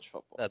in college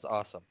football. That's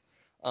awesome.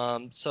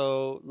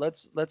 So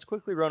let's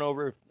quickly run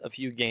over a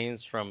few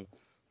games from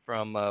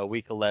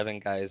week 11,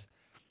 guys.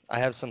 I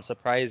have some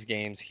surprise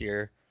games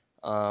here.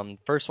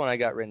 First one I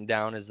got written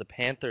down is the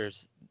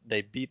Panthers.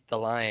 They beat the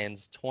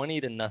Lions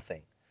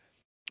 20-0.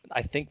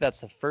 I think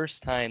that's the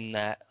first time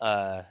that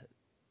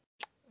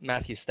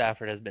Matthew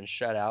Stafford has been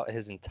shut out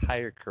his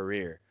entire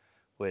career,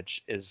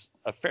 which is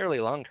a fairly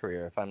long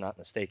career, if I'm not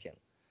mistaken.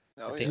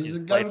 Oh, I think he's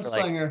a played for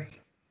gunslinger.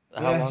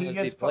 How long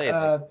has he played?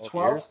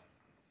 12 years?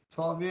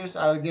 12 years?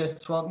 I would guess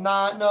 12.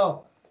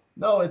 No,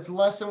 it's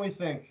less than we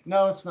think.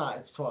 No, it's not.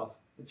 It's 12.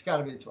 It's got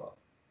to be 12.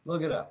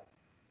 Look it up.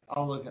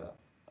 I'll look it up.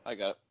 I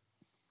got it.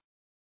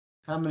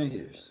 How many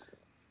years?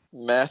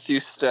 Matthew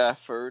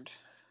Stafford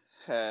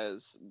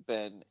has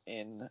been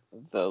in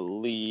the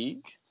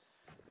league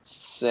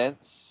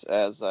since,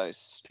 as I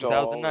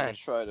stall and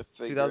try to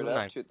figure it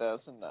out,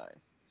 2009.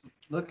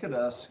 Look at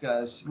us,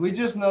 guys. We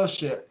just know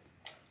shit.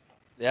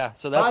 Yeah,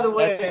 so By the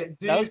way,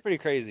 that was pretty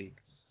crazy.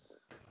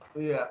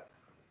 Yeah.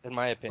 In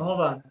my opinion. Hold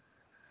on.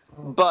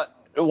 But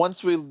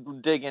once we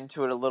dig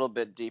into it a little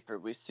bit deeper,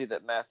 we see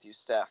that Matt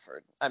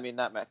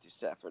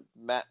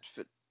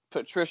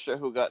Patricia,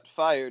 who got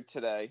fired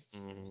today,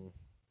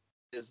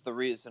 is the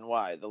reason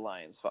why the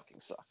Lions fucking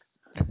suck.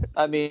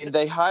 I mean,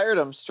 they hired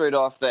him straight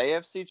off the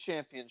AFC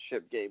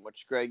Championship game,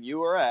 which, Greg, you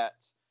were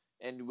at,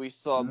 and we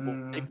saw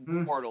Blake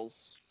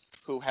Bortles,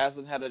 who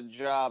hasn't had a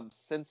job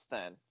since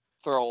then,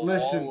 throw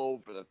all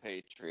over the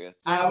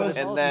Patriots.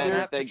 And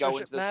then they go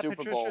into the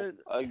Super Bowl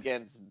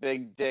against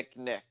Big Dick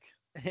Nick.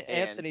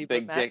 Anthony, and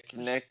Big Dick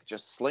Nick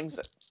just slings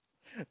it.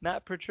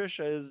 Matt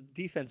Patricia is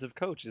defensive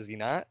coach, is he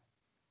not?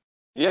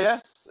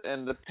 Yes,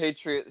 and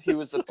he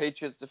was the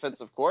Patriots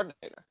defensive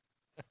coordinator.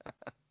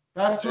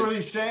 That's what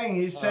he's saying.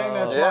 He's saying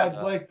that's why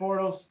Blake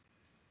Bortles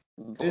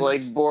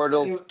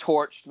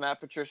torched Matt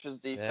Patricia's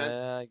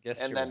defense. Yeah, I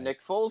guess and you're then right.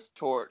 Nick Foles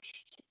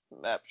torched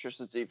Matt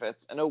Patricia's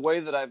defense in a way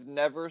that I've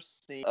never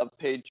seen a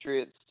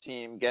Patriots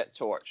team get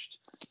torched.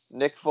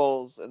 Nick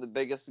Foles, in the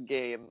biggest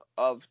game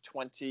of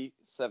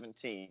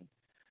 2017,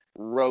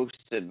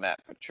 roasted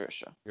Matt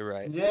Patricia. You're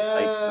right.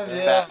 Yeah,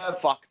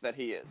 That fuck that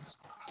he is.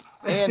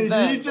 And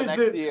then the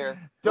next year,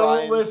 don't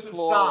Brian listen.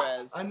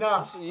 Flores. Stop.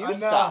 Enough. You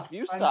stop.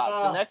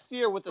 The next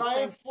year with the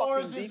Brian same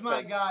Flores fucking is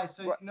defense. my guy,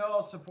 so you know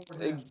I'll support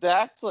him.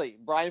 Exactly.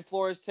 Brian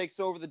Flores takes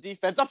over the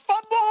defense. A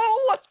fumble.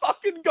 Let's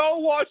fucking go,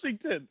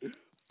 Washington.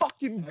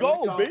 Fucking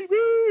go,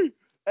 baby.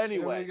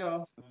 Anyway,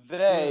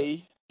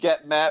 they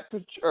get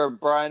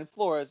Brian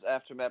Flores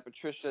after Matt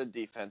Patricia.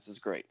 Defense is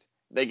great.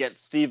 They get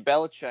Steve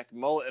Belichick,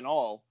 mullet and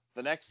all,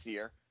 the next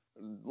year,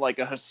 like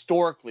a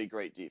historically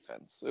great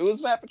defense. It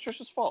was Matt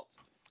Patricia's fault.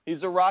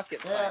 He's a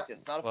rocket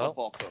scientist, not a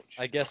football coach.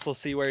 I guess we'll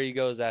see where he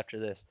goes after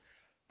this.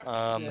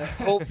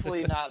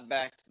 Hopefully not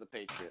back to the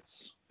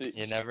Patriots.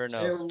 You never know.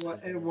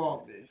 It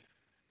won't be.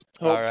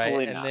 All right,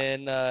 Hopefully and not.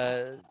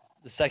 then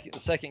the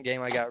second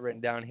game I got written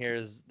down here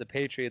is the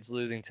Patriots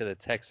losing to the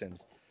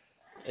Texans.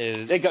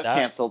 They got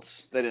canceled.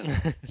 They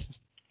didn't.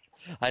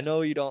 I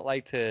know you don't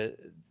like to,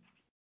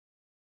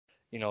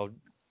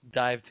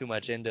 dive too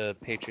much into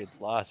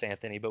Patriots loss,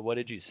 Anthony, but what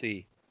did you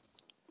see?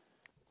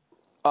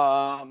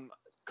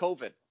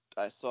 COVID.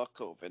 I saw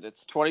COVID.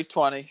 It's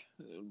 2020.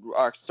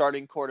 Our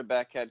starting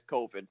quarterback had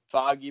COVID.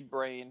 Foggy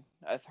brain.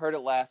 I've heard it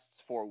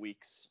lasts 4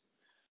 weeks.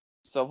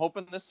 So I'm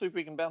hoping this week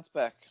we can bounce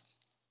back.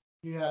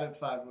 He had it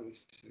 5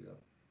 weeks ago.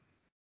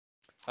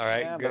 All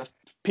right. Yeah, but a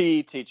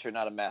PE teacher,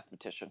 not a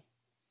mathematician.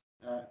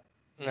 All right.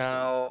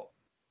 Now,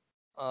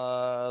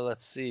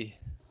 let's see.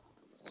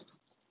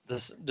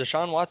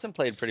 Deshaun Watson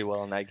played pretty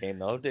well in that game,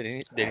 though. Did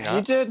he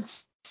not?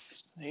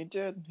 He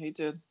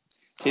did.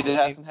 He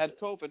hasn't had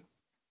COVID.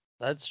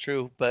 That's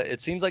true, but it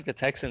seems like the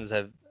Texans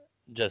have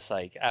just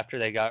like after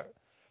they got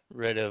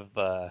rid of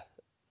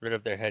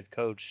their head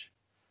coach,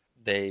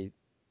 they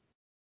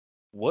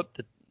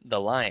whooped the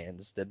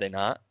Lions, did they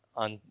not,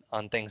 on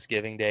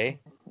Thanksgiving Day?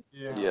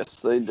 Yeah. Yes,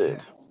 they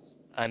did.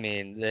 I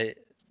mean,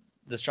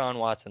 Deshaun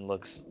Watson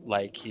looks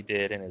like he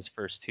did in his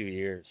first 2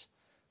 years.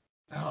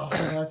 Oh,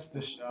 that's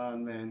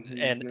Deshaun, man.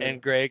 And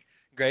Greg,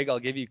 I'll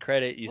give you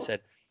credit. You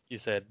said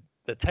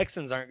the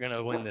Texans aren't going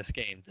to win this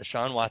game.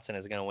 Deshaun Watson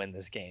is going to win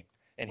this game.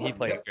 And he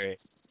played great.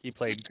 It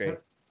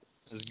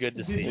was good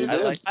to see.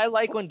 I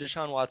like when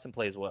Deshaun Watson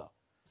plays well.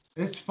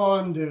 It's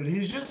fun, dude.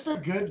 He's just a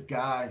good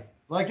guy.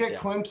 Like at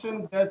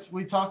Clemson,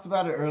 we talked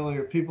about it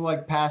earlier. People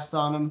passed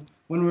on him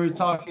when we were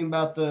talking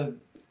about the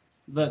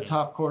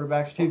top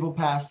quarterbacks. People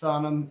passed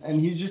on him,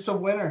 and he's just a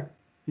winner.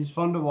 He's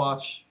fun to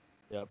watch.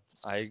 Yep,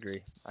 I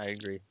agree.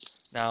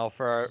 Now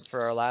for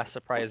our last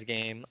surprise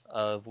game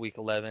of Week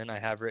 11, I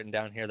have written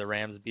down here the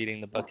Rams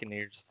beating the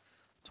Buccaneers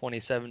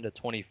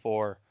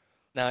 27-24.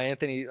 Now,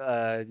 Anthony,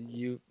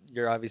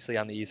 you're obviously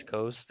on the East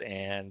Coast,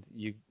 and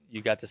you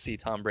got to see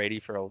Tom Brady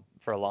for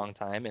a long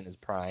time in his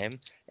prime,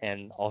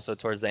 and also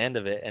towards the end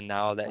of it. And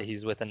now that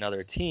he's with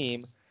another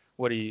team,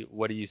 what are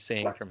you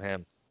seeing from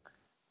him?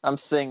 I'm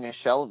seeing a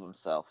shell of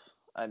himself.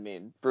 I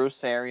mean,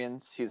 Bruce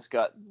Arians, he's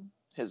got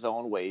his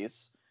own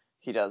ways.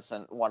 He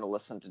doesn't want to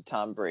listen to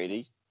Tom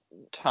Brady.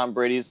 Tom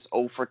Brady's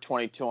 0 for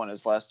 22 on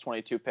his last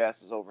 22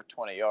 passes over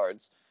 20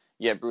 yards.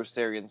 Yet Bruce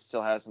Arians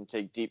still has him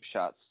take deep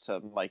shots to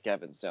Mike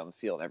Evans down the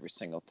field every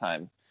single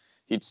time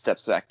he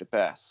steps back to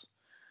pass.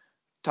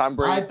 Tom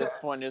Brady, at this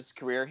point in his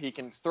career, he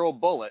can throw a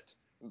bullet,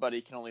 but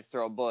he can only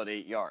throw a bullet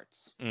 8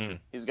 yards.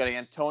 He's got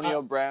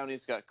Antonio Brown.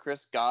 He's got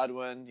Chris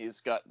Godwin.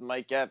 He's got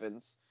Mike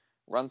Evans.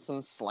 Run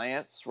some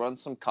slants, run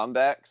some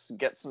comebacks,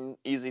 get some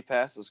easy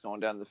passes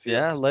going down the field.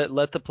 Yeah,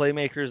 let the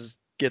playmakers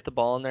get the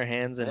ball in their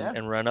hands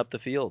and run up the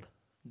field.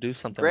 Do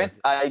something with it.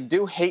 I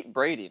do hate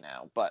Brady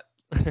now, but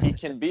he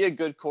can be a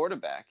good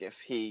quarterback if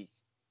he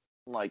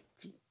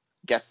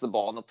gets the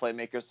ball in the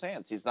playmaker's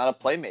hands. He's not a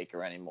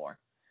playmaker anymore.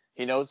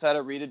 He knows how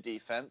to read a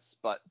defense,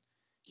 but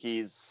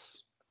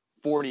he's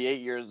 48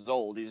 years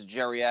old. He's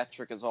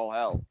geriatric as all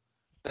hell.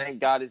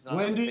 Thank God he's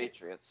not on the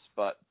Patriots.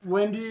 But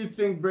when do you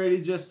think Brady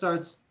just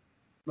starts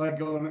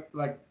calling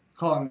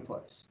the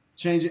plays?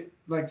 Change it,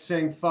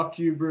 saying "fuck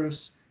you,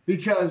 Bruce"?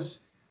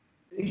 Because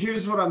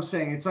here's what I'm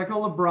saying. It's like a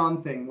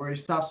LeBron thing where he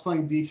stops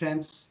playing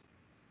defense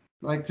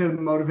to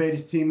motivate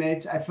his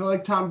teammates. I feel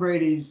like Tom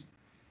Brady's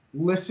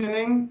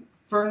listening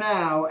for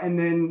now, and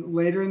then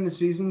later in the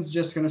season's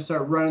just going to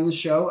start running the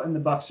show, and the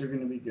Bucs are going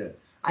to be good.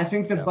 I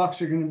think the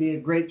Bucs are going to be a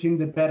great team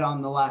to bet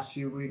on the last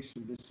few weeks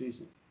of the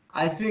season.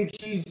 I think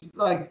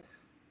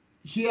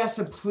he has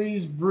to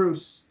please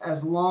Bruce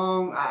as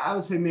long, I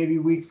would say maybe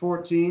week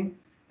 14,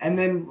 and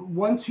then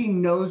once he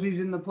knows he's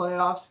in the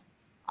playoffs,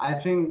 I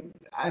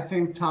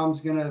think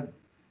Tom's going to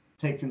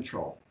take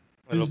control.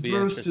 It'll be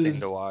interesting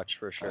to watch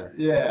for sure.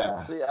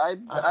 Yeah. See, I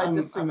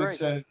disagree. I'm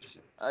excited.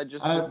 I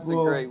just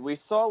disagree. We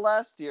saw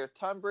last year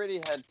Tom Brady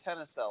had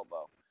tennis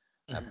elbow.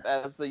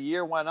 As the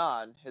year went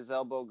on, his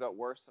elbow got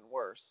worse and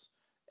worse.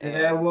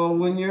 Yeah, well,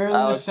 when you're in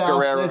the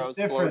South, it's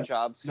different.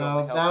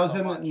 No, that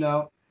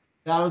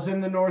was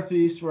in the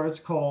Northeast where it's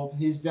cold.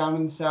 He's down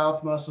in the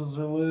South. Muscles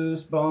are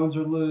loose, bones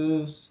are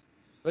loose.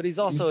 But he's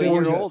also a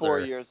year older. 4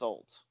 years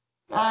old.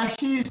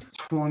 He's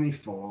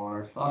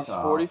 24. Fuck He's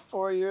off.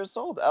 44 years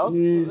old.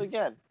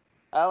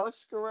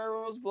 Alex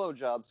Guerrero's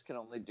blowjobs can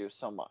only do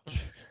so much.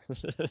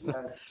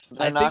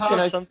 They're not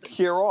going to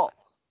cure all.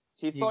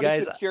 He thought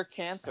he could cure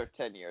cancer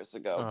 10 years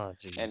ago,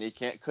 and he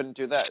couldn't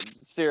do that.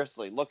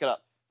 Seriously, look it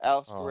up.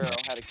 Alex Guerrero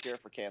had a cure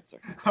for cancer.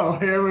 Oh,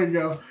 here we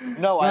go.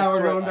 No, now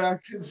we're going down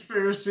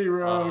conspiracy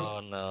road. Oh,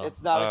 no.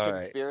 It's not a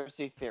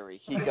conspiracy theory.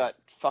 He got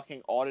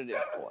fucking audited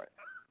for it.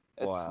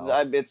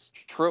 It's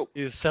true.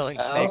 He was selling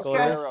snake oil.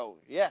 Guerrero,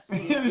 yes.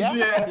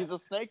 He's a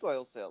snake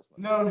oil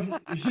salesman. No,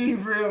 he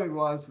really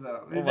was,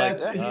 though. He's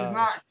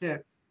not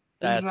kidding.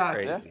 That's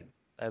crazy.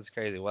 That's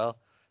crazy. Well,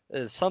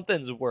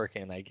 something's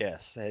working, I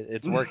guess.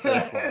 It's worked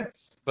this long.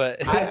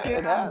 But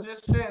I'm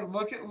just saying,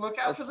 look out for the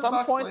Bucks. At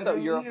some point, though,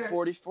 you're a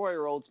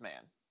 44-year-old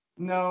man.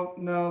 No,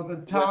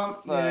 but Tom,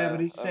 but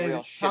he's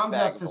saying Tom's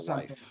up to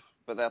something. Wife.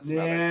 But that's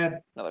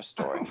another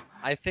story.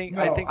 I think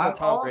that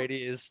Tom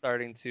Brady is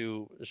starting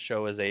to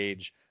show his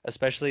age,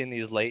 especially in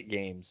these late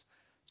games.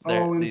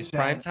 These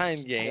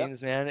primetime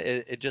games, man,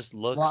 it just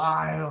looks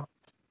wild.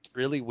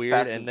 Really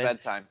weird. And then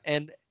bedtime.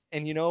 And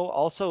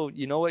also,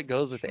 what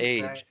goes with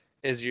age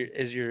is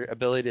your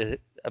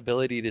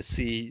ability to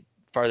see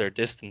farther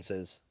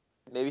distances.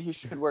 Maybe he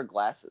should wear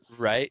glasses.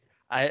 Right.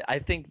 I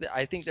think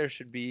there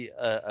should be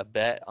a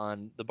bet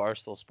on the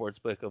Barstool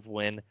Sportsbook of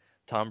when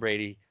Tom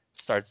Brady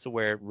starts to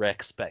wear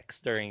rec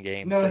specs during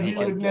games. No, so he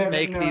would never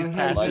make these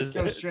passes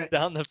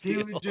down the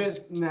field. He would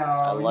just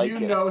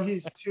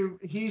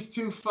he's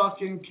too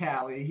fucking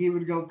Cali. He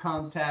would go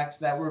contacts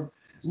that were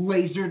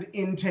lasered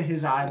into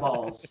his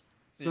eyeballs.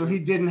 So he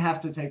didn't have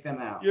to take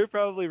them out. You're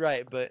probably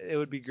right, but it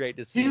would be great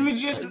to see. He would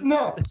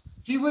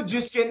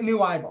just get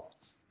new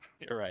eyeballs.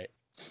 You're right.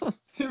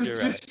 He would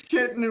just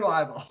get new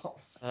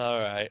eyeballs. All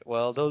right.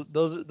 Well,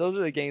 those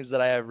are the games that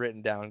I have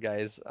written down,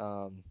 guys.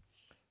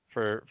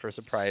 For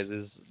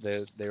surprises.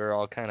 They were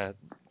all kind of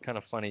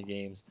funny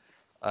games.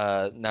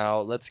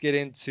 Now let's get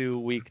into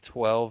week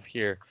 12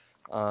 here.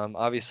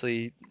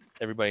 Obviously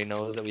everybody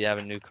knows that we have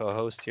a new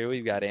co-host here.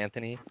 We've got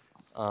Anthony.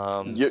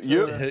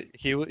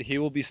 He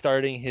will be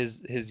starting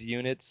his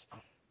units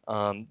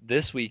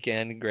this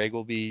weekend. Greg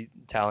will be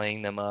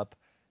tallying them up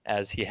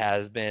as he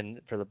has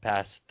been for the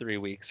past 3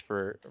 weeks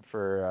for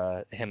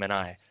him and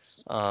I.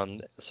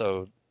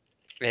 So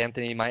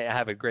Anthony might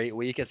have a great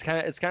week. It's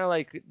kind of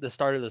like the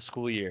start of the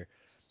school year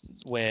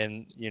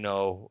when,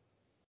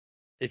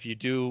 if you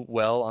do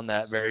well on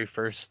that very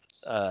first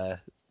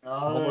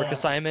homework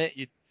assignment,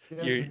 you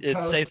get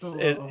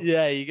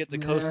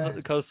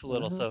to coast a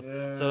little.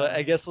 So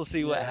I guess we'll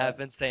see what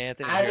happens to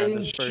Anthony. I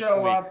didn't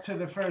show up to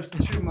the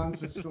first 2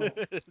 months of school.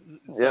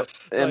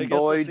 And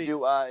boy,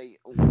 do I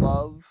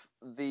love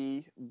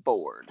the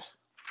board.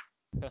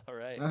 All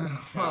right.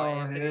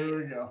 Anthony, here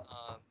we go.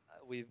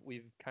 We've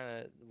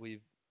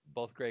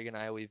both Greg and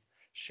I, we've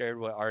shared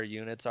what our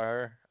units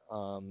are.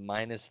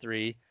 Mine is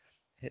 3.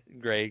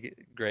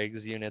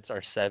 Greg's units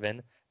are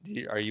 7.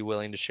 Are you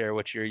willing to share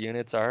what your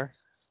units are?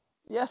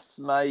 Yes,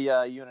 my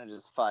unit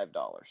is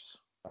 $5.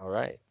 All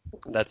right.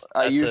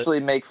 I usually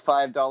make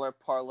 $5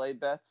 parlay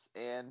bets,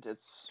 and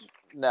it's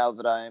now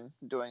that I'm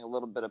doing a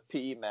little bit of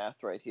PE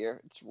math right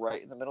here, it's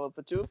right in the middle of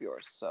the two of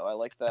yours. So I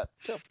like that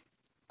too.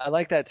 I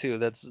like that too.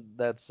 That's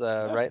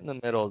right in the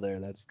middle there.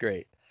 That's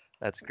great.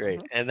 That's great.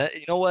 Mm-hmm. And that,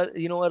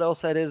 you know what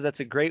else that is? That's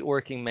a great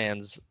working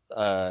man's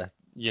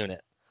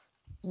unit.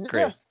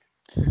 Great.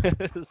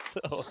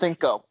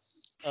 Cinco.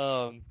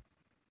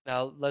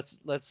 Now let's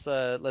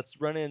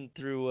run in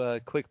through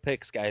quick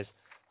picks, guys.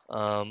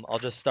 I'll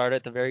just start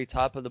at the very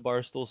top of the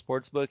Barstool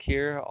Sportsbook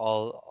here.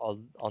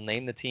 I'll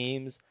name the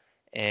teams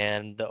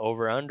and the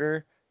over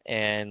under,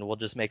 and we'll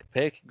just make a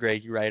pick.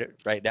 Greg, you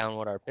write down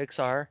what our picks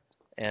are,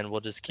 and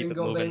we'll just keep it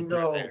moving.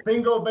 Bingo.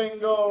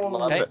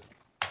 Okay.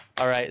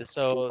 All right.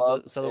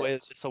 So the way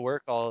this will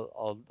work,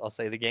 I'll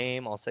say the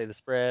game, I'll say the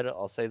spread,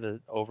 I'll say the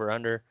over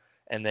under,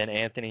 and then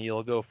Anthony,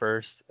 you'll go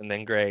first, and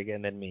then Greg,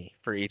 and then me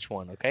for each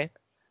one. Okay.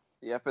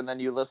 Yep. And then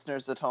you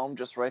listeners at home,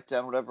 just write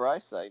down whatever I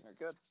say. You're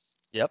good.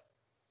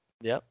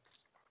 Yep.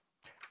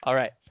 All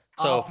right.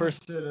 So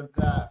first of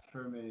that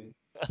for me.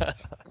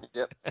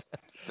 Yep.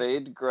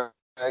 Fade Greg.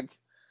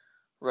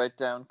 Write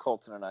down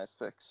Colton and I's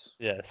picks.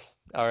 Yes.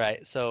 All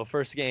right. So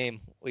first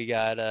game, we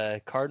got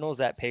Cardinals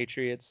at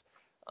Patriots.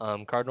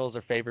 Cardinals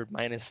are favored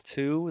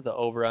 -2. The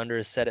over/under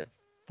is set at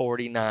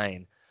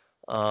 49.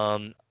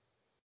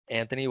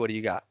 Anthony, what do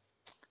you got?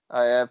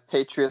 I have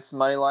Patriots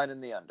money line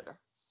in the under.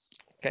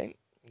 Okay.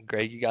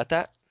 Greg, you got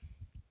that?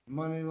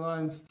 Money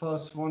line's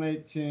plus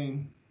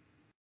 118.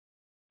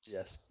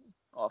 Yes.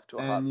 Off to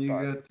a hot start. And you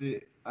got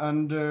the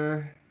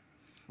under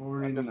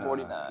 49. Under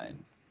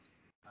 49.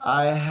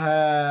 I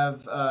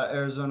have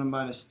Arizona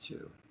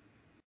 -2.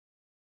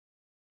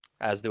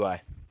 As do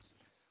I.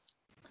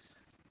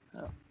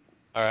 Oh.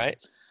 All right.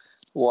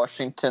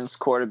 Washington's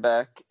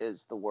quarterback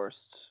is the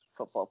worst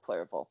football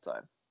player of all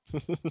time.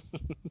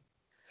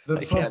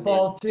 The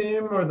football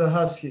team or the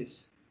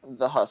Huskies?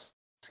 The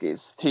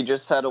Huskies. He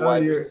just had a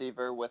wide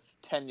receiver with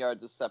 10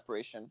 yards of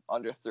separation,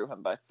 underthrew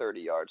him by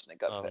 30 yards, and it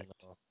got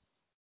picked. No.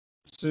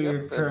 So Yep,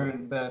 your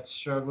current bet's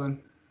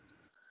struggling.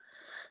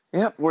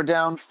 Yep, we're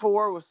down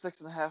 4 with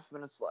 6.5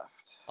 minutes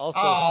left. Also,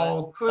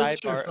 Oh,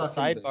 quit your fucking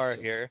sidebar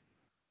bitching. here.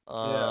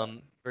 Yeah.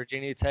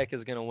 Virginia Tech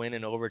is going to win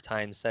in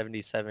overtime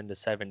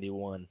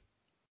 77-71.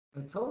 I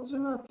told you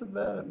not to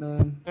bet it,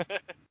 man.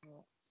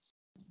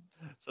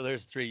 So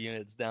there's 3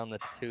 units down the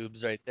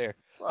tubes right there.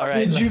 Well, All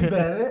right. Did you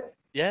bet it?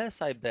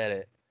 Yes, I bet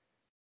it.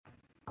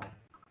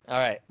 All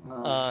right.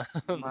 My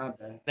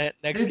bad.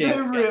 Next Did game.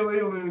 they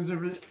really lose?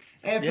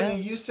 Anthony,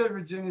 Yes. you said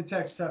Virginia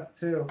Tech sucked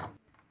too.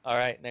 All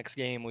right, next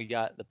game we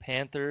got the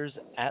Panthers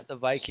at the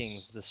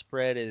Vikings. The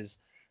spread is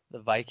the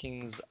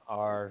Vikings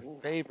are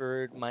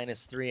favored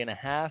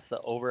 -3.5. The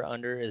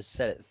over/under is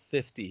set at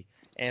 50.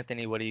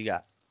 Anthony, what do you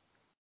got?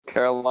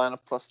 Carolina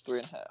plus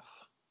 3.5.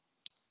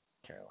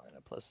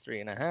 Carolina plus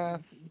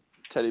 3.5.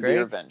 Teddy B Greg?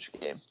 revenge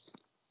game.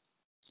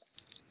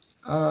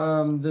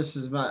 This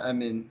is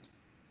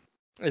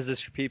Is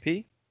this your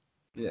PP?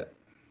 yeah.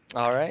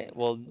 All right,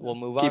 we'll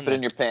move on. Keep it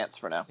in your pants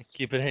for now.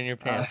 Keep it in your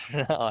pants for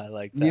now. I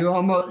like that. You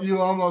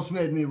almost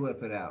made me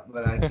whip it out,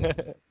 but I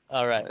can't.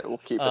 All right. We'll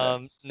keep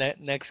it in.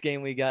 Next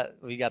game we got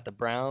the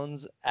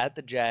Browns at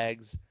the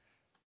Jags.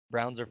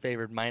 Browns are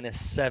favored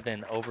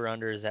 -7.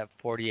 Over/under is at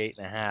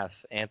 48.5.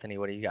 Anthony,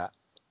 what do you got?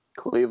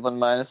 Cleveland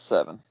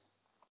 -7.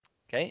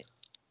 Okay.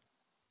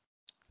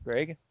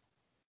 Greg?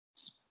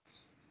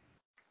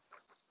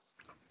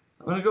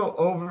 I'm gonna go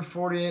over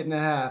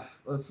 48.5.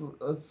 Let's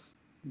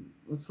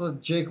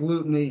let Jake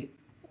Luton eat.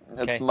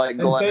 It's Okay. Mike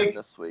And Glennon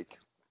this week.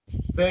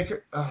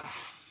 Baker,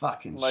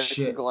 fucking Mike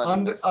shit.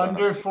 Glennon is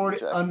Under the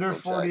 40, under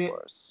Jacksonville 48,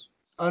 Jaguars.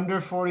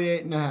 under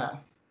 48.5.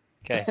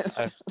 Okay.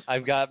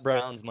 I've got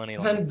Browns money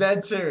line. I'm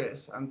dead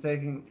serious. I'm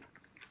taking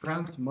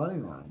Browns money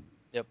line.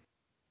 Yep.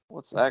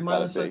 What's That's that gotta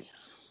minus be?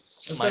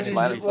 That's Minus like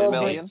Minus $350. $1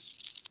 million?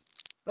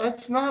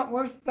 That's not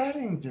worth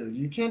betting, dude.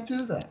 You can't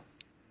do that.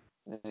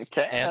 You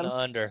can.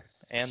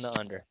 And the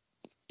under.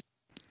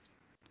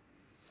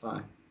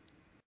 Fine.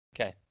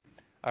 Okay.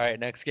 All right.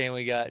 Next game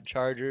we got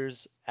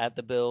Chargers at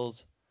the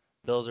Bills.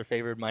 Bills are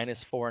favored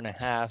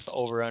 -4.5.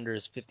 Over/under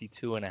is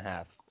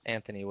 52.5.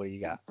 Anthony, what do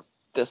you got?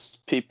 This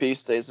PP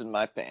stays in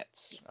my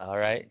pants. All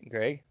right,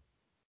 Greg.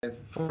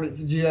 40,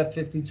 did you have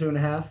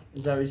 52.5?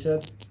 Is that what you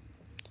said?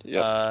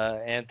 Yep.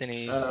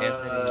 Anthony. No.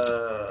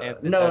 That's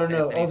Anthony's Over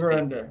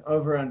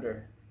PP.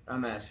 under.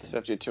 I'm It's asking.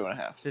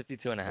 52.5.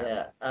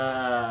 52.5.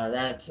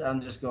 Yeah.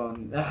 I'm just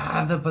going.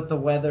 But the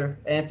weather.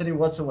 Anthony,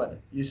 what's the weather?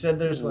 You said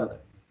there's weather.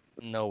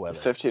 No weather.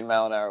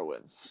 15-mile-an-hour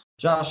winds.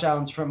 Josh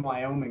Allen's from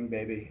Wyoming,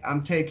 baby.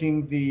 I'm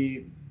taking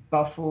the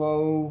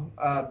Buffalo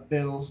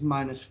Bills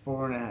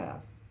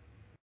 -4.5.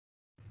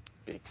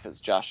 Because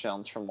Josh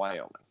Allen's from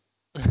Wyoming.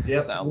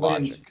 Yep. Sound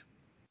wind. logic.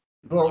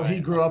 Well, All he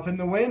right. grew up in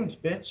the wind,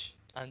 bitch.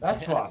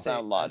 That's why.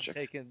 Sound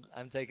logic.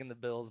 I'm taking the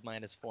Bills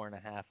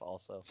 -4.5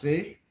 also.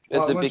 See?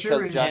 Is it What's your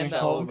because Josh reasoning, And the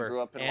Allen Colton? over.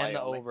 grew up in And the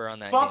Wyoming? over on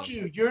that Fuck game.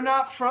 you. You're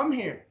not from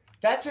here.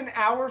 That's an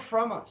hour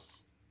from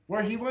us.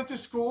 Where he went to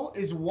school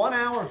is 1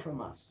 hour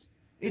from us.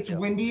 It's Yep.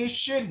 windy as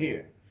shit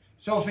here.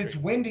 So if it's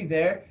windy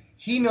there,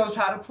 he knows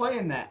how to play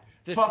in that.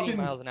 15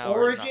 miles an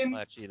hour is not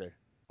much either.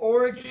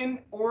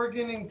 Oregon,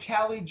 and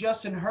Cali,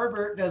 Justin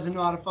Herbert doesn't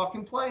know how to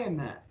fucking play in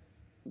that.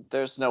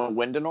 There's no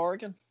wind in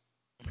Oregon?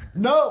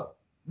 No,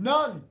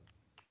 none.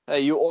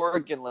 Hey, you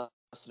Oregon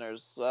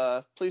listeners,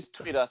 please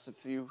tweet us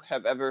if you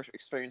have ever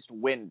experienced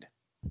wind.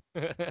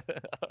 Hey,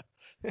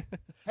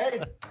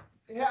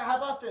 yeah, how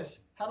about this?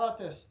 I'm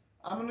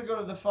going to go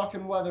to the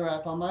fucking weather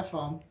app on my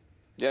phone,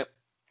 Yep.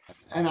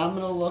 and I'm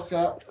going to look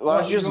up.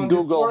 Why don't you just wanna do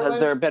Google, has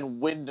Portland? there been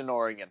wind in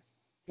Oregon?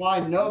 Well, I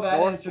know that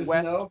answer's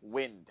Northwest no.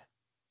 wind.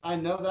 I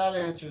know that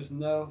answer's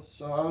no,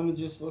 so I'm going to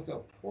just look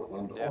up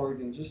Portland, Yep.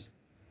 Oregon.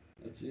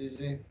 It's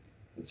easy.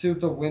 Let's see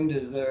what the wind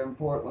is there in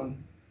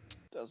Portland.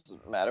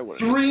 Doesn't matter what it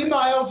 3 is.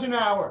 miles an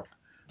hour.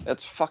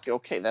 That's fucking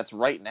okay. That's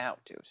right now,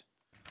 dude.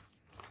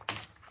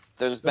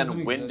 There's Doesn't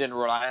been wind exist. in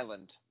Rhode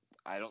Island.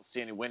 I don't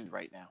see any wind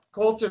right now.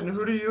 Colton,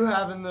 who do you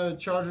have in the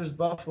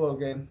Chargers-Buffalo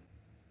game?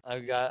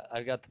 I've got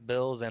the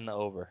Bills and the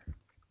over.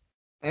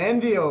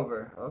 And the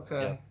over.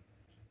 Okay. Yep.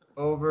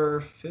 Over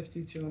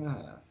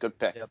 52.5. Good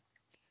pick. Yep.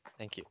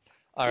 Thank you.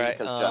 All right.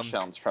 Because Josh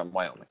Allen's from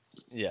Wyoming.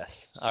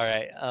 Yes. All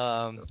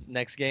right.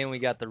 Next game we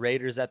got the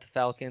Raiders at the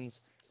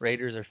Falcons.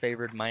 Raiders are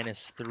favored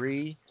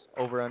 -3.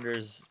 Over/under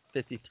is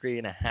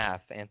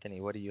 53.5.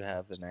 Anthony, what do you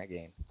have in that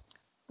game?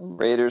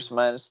 Raiders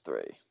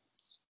 -3.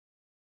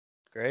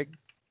 Greg?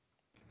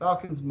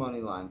 Falcons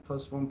money line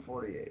plus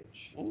 148.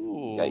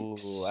 Ooh,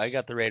 Yikes. I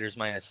got the Raiders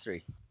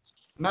 -3.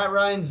 Matt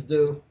Ryan's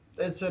due.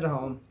 It's at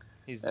home.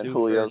 He's And due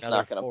Julio's for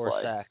another not gonna 4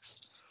 play. sacks.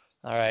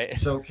 All right.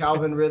 So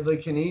Calvin Ridley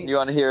can eat. You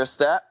want to hear a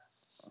stat?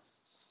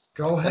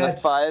 Go In the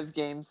ahead. 5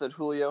 games that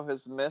Julio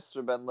has missed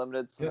or been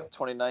limited since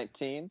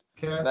 2019,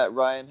 Okay. Matt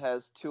Ryan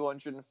has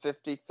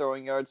 250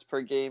 throwing yards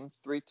per game,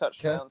 3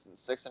 touchdowns, and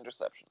 6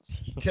 interceptions.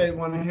 Okay,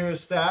 want to hear a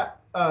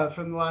stat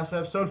from the last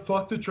episode?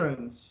 Fuck the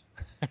trends.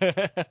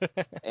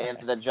 And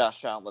that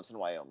Josh Allen lives in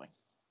Wyoming.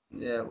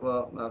 Yeah,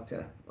 well,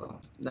 okay.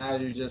 Well, now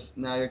your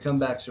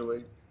comebacks are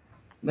weak.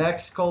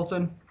 Next,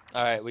 Colton.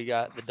 All right, we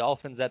got the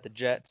Dolphins at the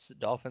Jets.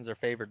 Dolphins are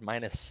favored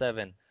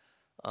 -7.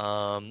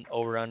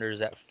 Over-under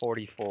is at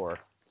 44.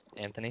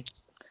 Anthony?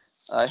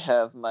 I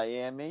have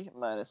Miami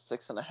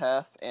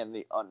 -6.5 and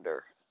the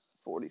under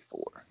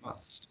 44.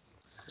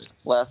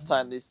 Last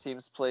time these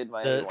teams played,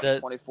 Miami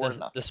won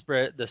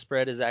 24-0. The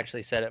spread is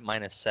actually set at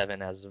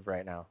 -7 as of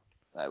right now.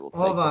 I will take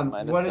Hold on.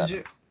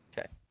 -7.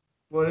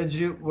 What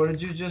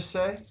did you just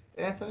say,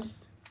 Anthony?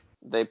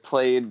 They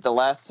played the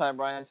last time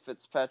Ryan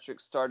Fitzpatrick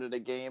started a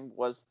game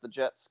was the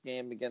Jets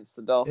game against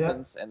the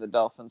Dolphins, and the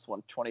Dolphins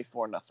won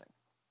 24-0.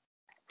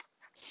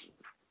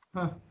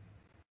 Huh.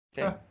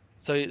 Okay. Huh.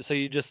 So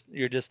you're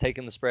just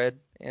taking the spread,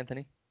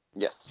 Anthony?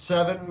 Yes.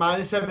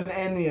 -7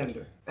 and the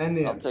under.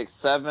 I'll take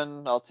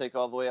 7. I'll take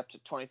all the way up to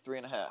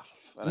 23.5.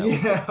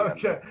 Yeah,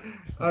 okay.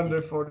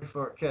 Under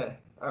 44. Okay.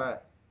 All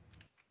right.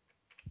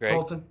 Greg?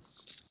 Colton?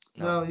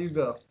 No, you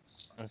go.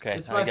 Okay.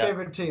 It's my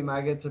favorite team.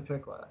 I get to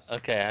pick last.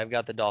 Okay, I've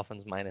got the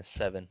Dolphins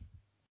 -7.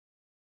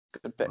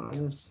 Good pick.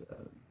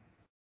 -7.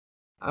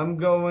 I'm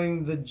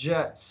going the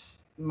Jets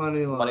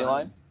money line. Money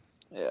line?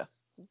 Yeah.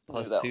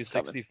 Plus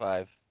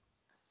 265.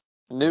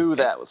 Knew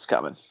that was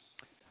coming.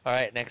 All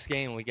right, next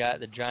game we got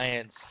the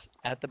Giants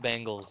at the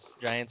Bengals.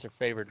 Giants are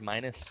favored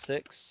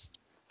 -6.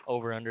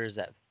 Over-under is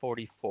at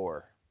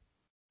 44.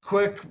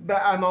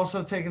 I'm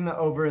also taking the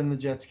over in the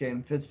Jets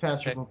game.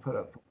 Fitzpatrick will put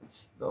up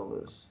points. They'll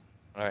lose.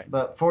 All right.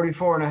 But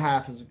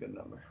 44.5 is a good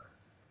number.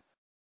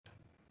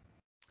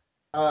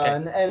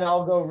 And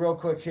I'll go real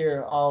quick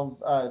here. I'll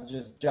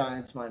just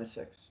Giants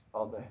 -6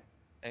 all day.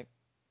 Okay.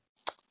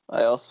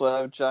 I also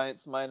have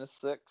Giants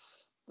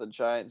 -6. The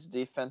Giants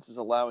defense is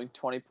allowing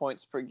 20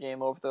 points per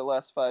game over their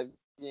last 5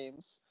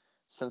 games.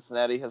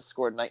 Cincinnati has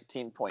scored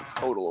 19 points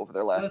total over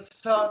their last.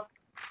 Let's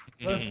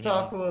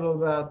talk a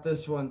little about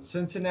this one.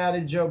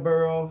 Cincinnati, Joe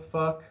Burrow,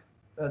 fuck.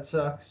 That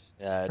sucks.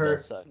 Yeah, it Hurt.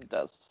 does suck. It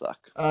does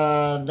suck.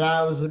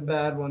 That was a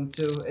bad one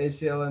too.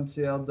 ACL,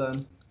 MCL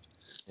done.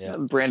 Yeah.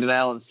 Brandon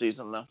Allen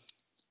season though.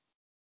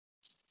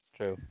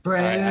 True.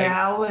 Brandon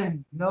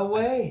Allen, no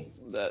way.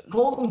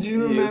 Colton, do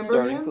you remember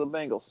starting him? for the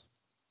Bengals.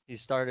 He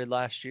started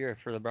last year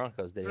for the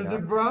Broncos, did he? For the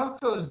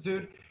Broncos,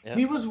 dude. Yep.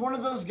 He was one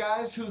of those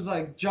guys who's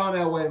like, John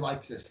Elway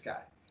likes this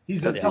guy.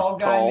 He's a He's tall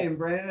guy tall. named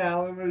Brandon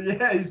Allen.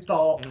 Yeah, he's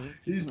tall. Mm-hmm.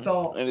 He's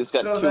tall. And he's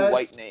got 2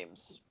 white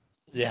names.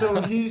 Yeah.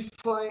 So he's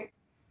playing.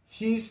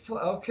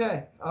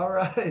 Okay. All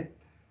right.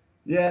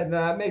 Yeah,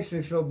 no, that makes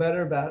me feel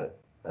better about it.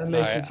 I've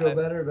got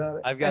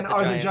the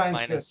are Giants the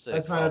Giants good? -6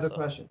 That's my other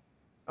question.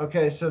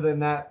 Okay, so then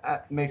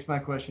that makes my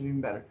question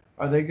even better.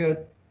 Are they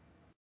good?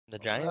 The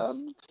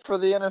Giants? For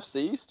the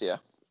NFC East, yeah.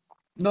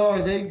 No,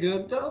 are they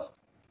good though?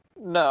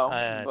 No,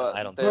 but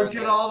I don't look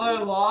at all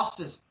their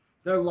losses.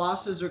 Their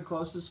losses are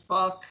close as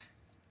fuck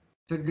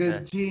to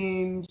good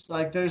teams.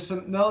 Like there's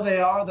some. No,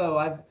 they are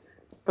though.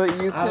 But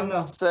you can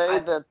say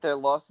that their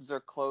losses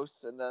are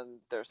close and then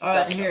they're 7. All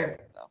right,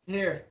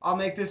 here. I'll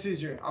make this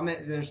easier.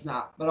 There's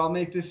not, but I'll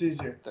make this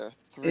easier. They're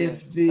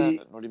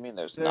 3-7. What do you mean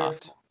there's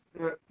not?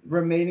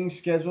 Remaining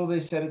schedule, they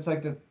said it's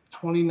like the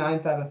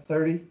 29th out of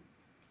 30.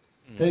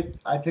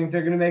 I think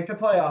they're going to make the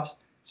playoffs.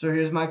 So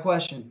here's my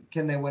question.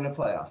 Can they win a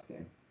playoff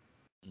game?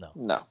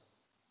 No.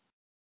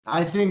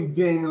 I think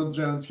Daniel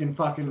Jones can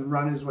fucking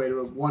run his way to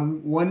a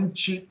one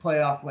cheap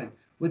playoff win.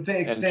 With the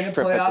extended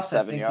playoffs,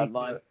 I think he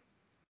could.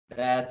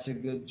 That's a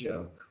good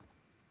joke.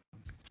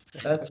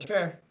 That's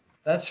fair.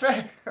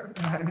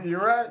 I mean,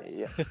 you're right.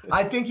 Yeah.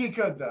 I think he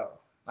could, though.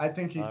 I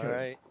think he could.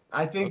 Right.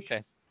 I think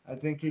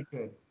he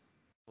could.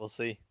 We'll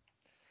see.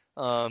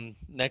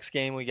 Next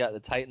game, we got the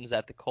Titans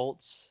at the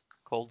Colts.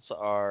 Colts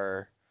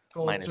are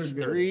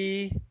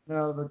 -3.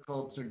 No, the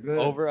Colts are good.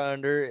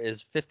 Over-under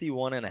is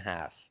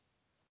 51.5.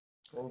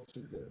 Colts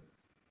are good.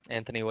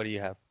 Anthony, what do you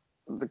have?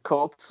 The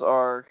Colts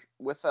are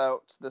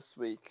without this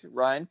week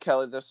Ryan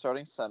Kelly, their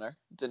starting center,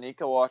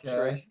 Danica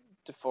Autry,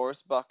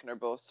 DeForest Buckner,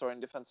 both starting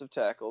defensive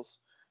tackles,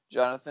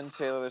 Jonathan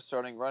Taylor, their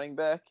starting running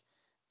back,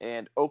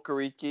 and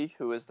Okereke,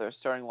 who is their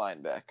starting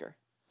linebacker.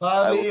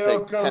 I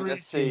will take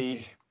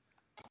Tennessee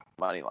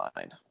money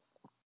line.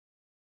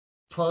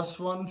 Plus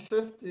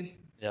 150.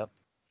 Yep.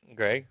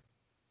 Greg?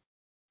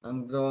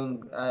 I'm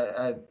going.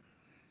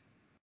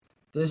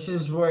 This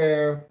is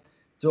where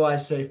do I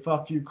say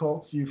fuck you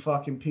Colts, you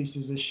fucking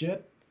pieces of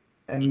shit,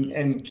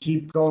 and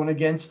keep going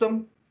against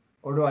them,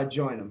 or do I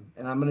join them?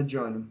 And I'm gonna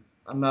join them.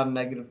 I'm not a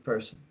negative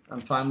person.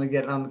 I'm finally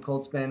getting on the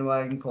Colts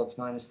bandwagon. Colts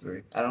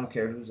 -3. I don't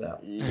care who's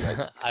out.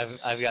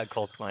 I've got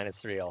Colts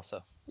 -3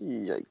 also.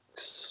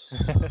 Yikes.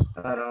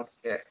 I don't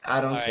care.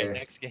 I don't care.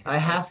 Next game. I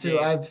have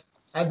to.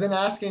 I've been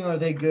asking, are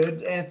they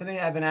good, Anthony?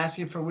 I've been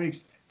asking for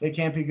weeks. They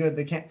can't be good.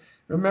 They can't.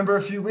 Remember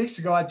a few weeks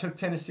ago, I took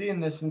Tennessee in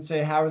this and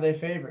say, how are they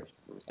favored?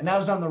 And that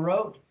was on the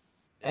road.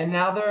 And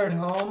now they're at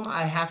home.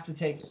 I have to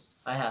take it.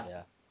 I have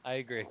to. I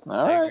agree.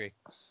 I agree.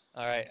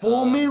 All right.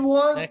 Fool me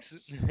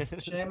once.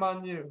 Shame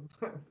on you.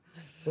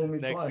 Fool me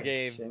twice.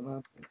 Game. Shame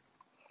on you.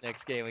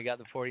 Next game, we got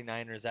the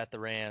 49ers at the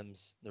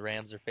Rams. The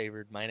Rams are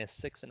favored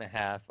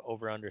 -6.5.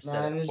 Over-under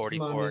set at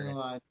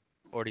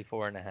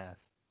 44.5.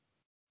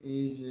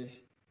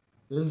 Easy.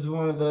 This is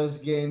one of those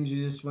games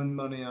you just win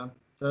money on.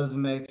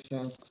 Doesn't make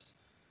sense.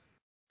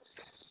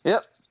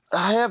 Yep.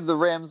 I have the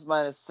Rams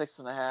minus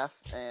 6.5,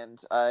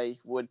 and I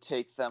would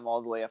take them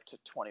all the way up to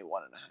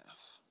 21.5.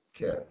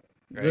 Okay.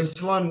 Right.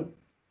 This one,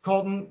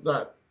 Colton,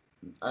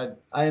 I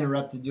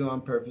interrupted you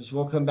on purpose.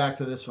 We'll come back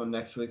to this one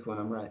next week when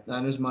I'm right.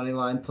 Niners money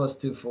line plus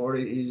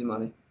 240, easy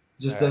money.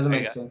 Just All right, doesn't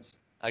make sense.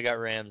 I got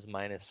Rams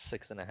minus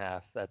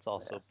 6.5. That's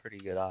also pretty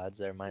good odds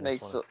there.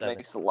 Minus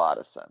Makes a lot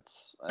of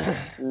sense.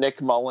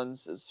 Nick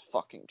Mullins is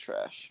fucking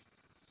trash.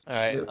 All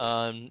right.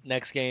 Yep.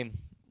 Next game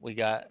we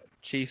got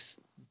Chiefs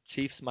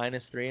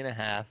minus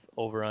 3.5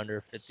 over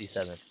under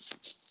 57.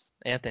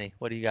 Anthony,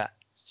 what do you got?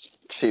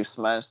 Chiefs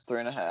minus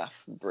 3.5.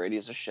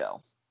 Brady's a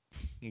shell.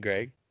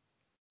 Greg?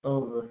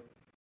 Over.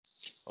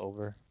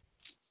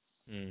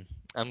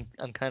 I'm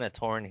kind of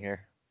torn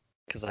here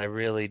because I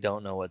really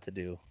don't know what to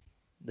do.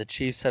 The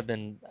Chiefs have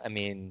been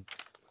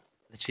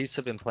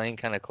playing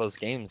kind of close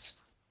games.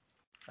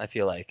 I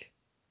feel like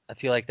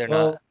they're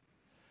not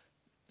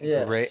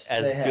yes,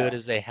 as good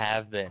as they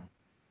have been.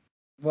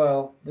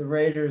 Well, the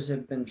Raiders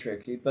have been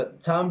tricky, but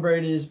Tom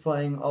Brady is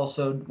playing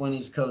also when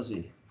he's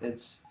cozy.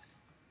 It's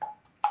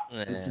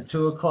at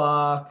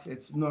 2:00.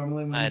 It's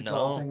normally when he's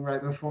golfing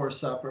right before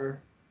supper.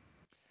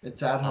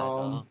 It's at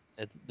home.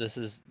 This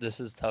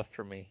is tough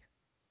for me.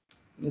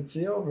 It's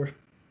the over.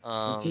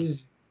 It's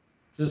easy.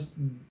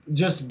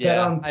 Just bet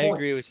on points. I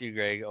agree with you,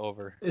 Greg.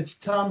 Over. It's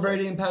Tom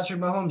Brady and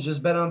Patrick Mahomes.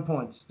 Just bet on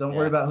points. Don't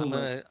worry about who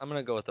wins. I'm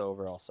gonna go with the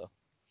over also.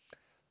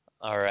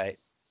 All right.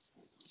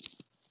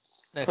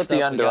 Next Put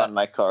the under on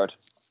my card.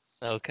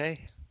 Okay.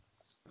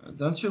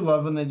 Don't you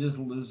love when they just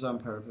lose on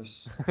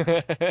purpose?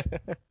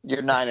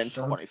 You're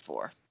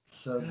 9-24.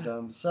 So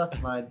dumb. Suck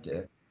my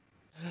dick.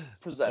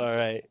 Presented. All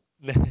right.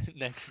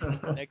 Next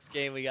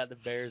game we got the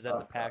Bears at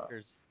the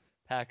Packers.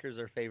 Packers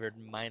are favored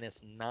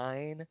minus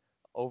 9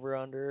 over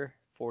under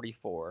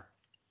 44.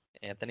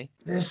 Anthony?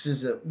 This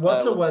is it.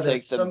 What's the weather?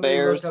 Take the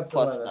Bears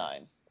plus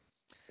 9.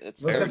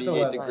 It's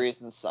 38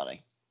 degrees and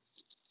sunny.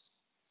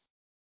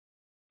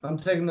 I'm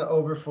taking the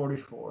over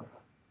 44.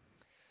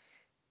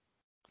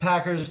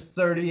 Packers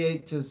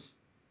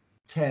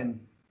 38-10.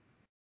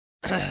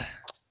 But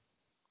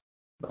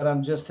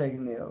I'm just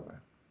taking the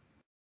over.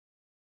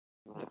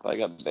 I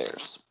got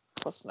Bears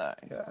plus 9.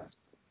 Yeah.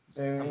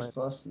 Bears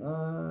plus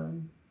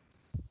 9.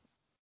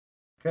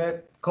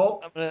 Okay,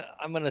 Colt.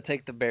 I'm gonna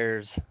take the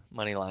Bears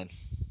money line.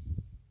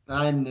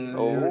 I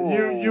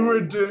knew you were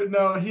due.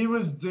 No, he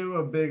was due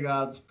a big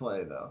odds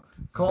play though.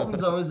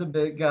 Colton's always a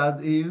big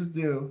odds. He was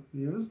due.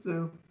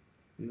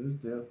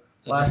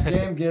 Last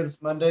game,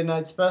 Gibbs, Monday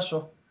night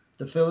special,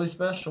 the Philly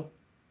special.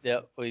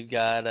 Yep, we've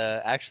got.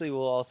 Actually,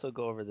 we'll also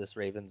go over this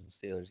Ravens and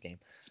Steelers game.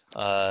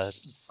 Are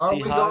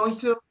we going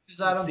to?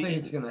 Because I don't think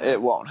it's gonna happen.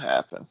 It won't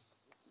happen.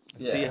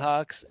 Yeah.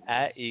 Seahawks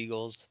at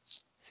Eagles.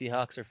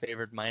 Seahawks are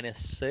favored minus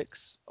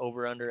 6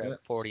 over under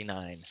at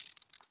 49.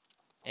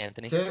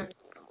 Anthony? Okay.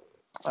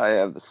 I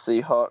have the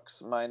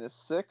Seahawks minus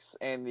 6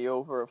 and the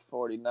over of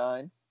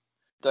 49.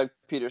 Doug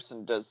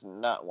Peterson does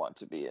not want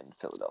to be in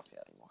Philadelphia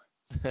anymore.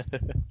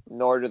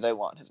 Nor do they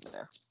want him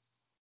there.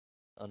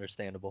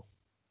 Understandable.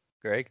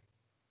 Greg?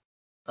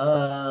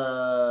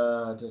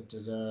 Under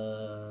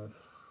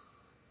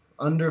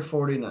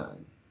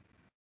 49.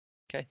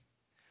 Okay.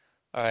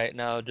 All right,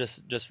 now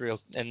just real,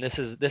 and this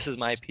is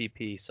my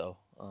PP, so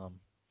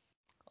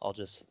I'll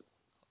just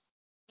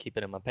keep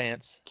it in my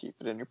pants. Keep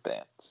it in your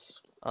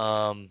pants.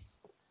 Now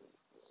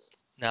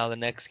the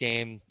next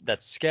game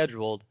that's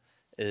scheduled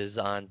is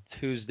on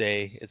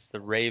Tuesday. It's the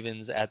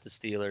Ravens at the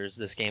Steelers.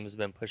 This game has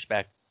been pushed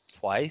back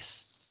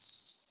twice.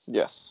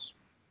 Yes.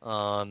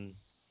 The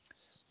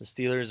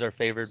Steelers are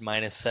favored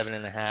minus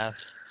 7.5.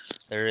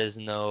 There is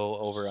no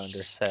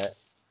over/under set.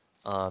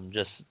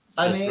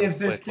 If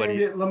this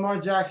game Lamar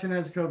Jackson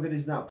has COVID,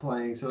 he's not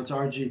playing, so it's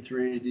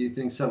RG3. Do you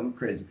think something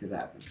crazy could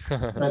happen?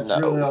 That's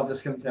really all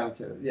this comes down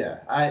to. Yeah,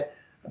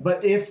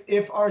 But if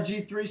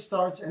RG3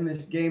 starts and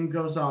this game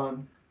goes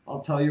on,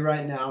 I'll tell you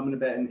right now, I'm going to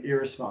bet an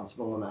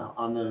irresponsible amount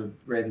on the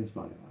Ravens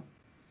money line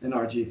in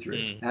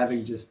RG3,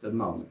 having just a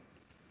moment.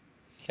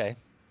 Okay.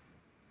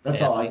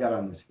 That's all I got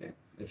on this game.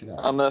 If it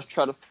happens. I'm going to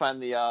try to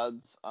find the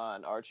odds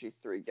on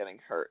RG3 getting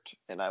hurt,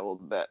 and I will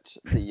bet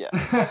the yes.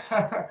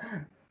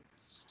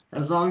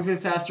 As long as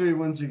it's after he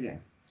wins the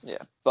game.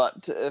 Yeah,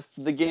 but if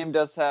the game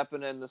does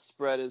happen and the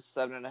spread is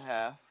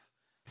 7.5,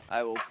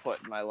 I will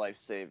put my life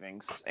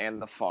savings and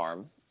the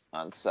farm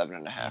on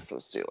 7.5 for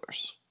the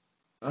Steelers.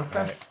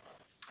 Okay. Right.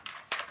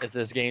 If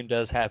this game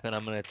does happen,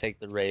 I'm going to take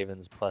the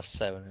Ravens plus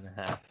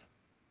 7.5.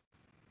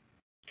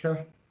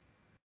 Okay.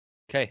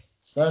 Okay.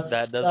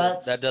 That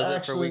does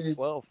it for week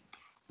 12.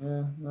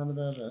 Yeah, not a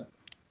bad bet.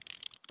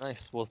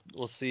 Nice. We'll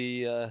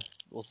see.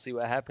 We'll see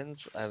what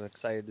happens. I'm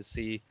excited to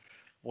see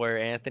where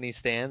Anthony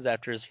stands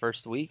after his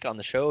first week on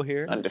the show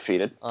here.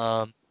 Undefeated.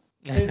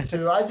 Me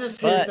too. I just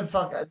hate the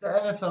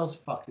NFL's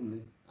fucking me.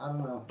 I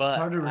don't know. But it's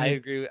hard to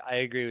read. I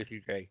agree with you,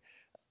 Greg.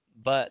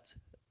 But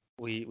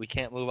we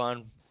can't move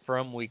on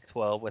from week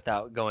 12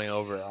 without going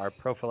over our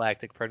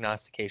prophylactic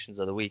prognostications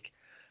of the week.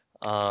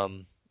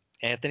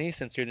 Anthony,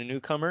 since you're the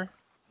newcomer,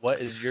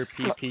 what is your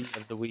PP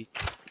of the week?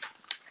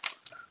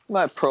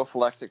 My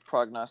prophylactic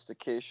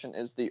prognostication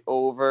is the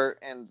over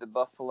in the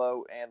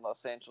Buffalo and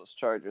Los Angeles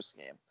Chargers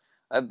game.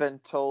 I've been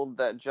told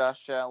that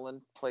Josh Allen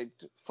played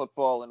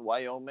football in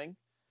Wyoming,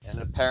 and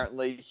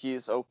apparently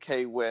he's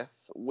okay with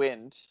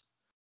wind,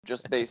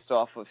 just based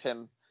off of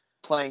him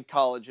playing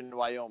college in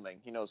Wyoming.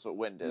 He knows what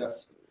wind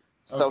is. Yeah.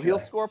 So Okay. he'll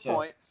score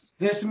points.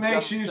 This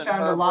makes you Justin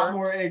sound a lot Herbert.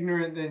 more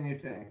ignorant than you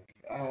think.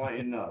 I want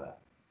you to know that.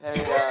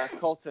 Hey,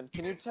 Colton,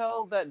 can you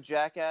tell that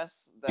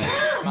jackass that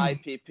it's my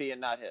PP and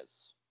not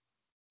his?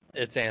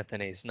 It's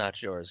Anthony's,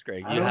 not yours,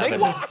 Greg. I You don't have give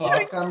it. a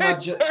fuck. I'm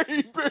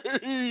not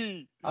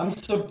baby! I'm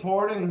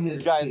supporting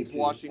his Guys, PP.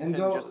 Washington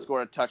just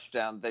scored a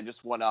touchdown. They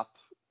just went up,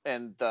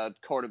 and the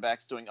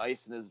quarterback's doing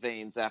ice in his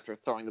veins after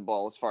throwing the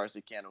ball as far as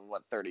he can and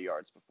went 30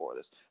 yards before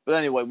this. But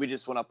anyway, we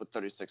just went up with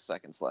 36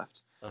 seconds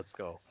left. Let's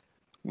go.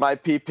 My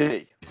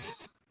PP.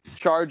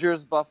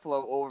 Chargers,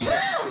 Buffalo, over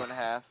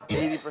 52.5.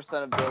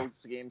 80% of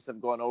Bills games have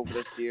gone over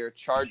this year.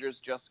 Chargers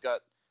just got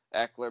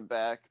Eckler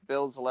back.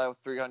 Bills allow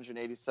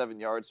 387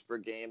 yards per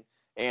game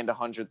and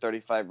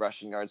 135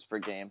 rushing yards per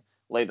game.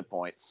 Lay the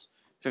points.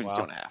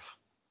 52.5.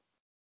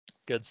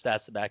 Good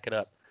stats to back it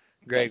up.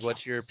 Greg,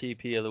 what's your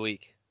PP of the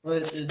week?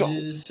 Wait, did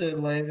you just say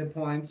lay the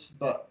points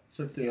but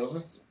took the over?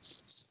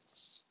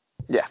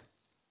 Yeah.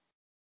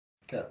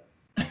 Okay.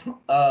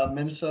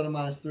 Minnesota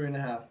minus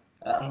 3.5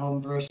 at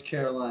home versus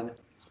Carolina.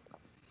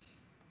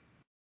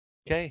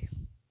 Okay.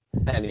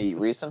 Any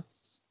reason?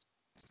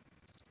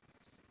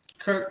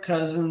 Kirk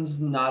Cousins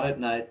not at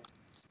night.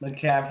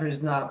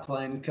 McCaffrey's not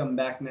playing to come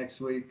back next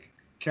week.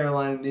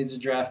 Carolina needs a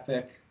draft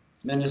pick.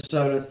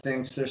 Minnesota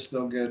thinks they're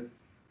still good.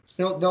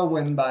 They'll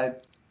win by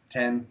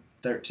 10,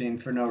 13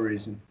 for no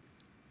reason.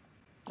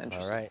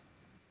 All right.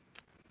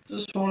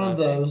 Just one of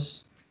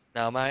those.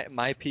 Now, my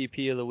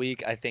PP of the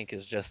week, I think,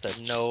 is just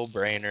a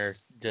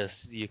no-brainer.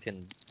 Just you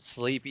can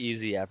sleep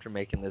easy after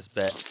making this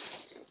bet.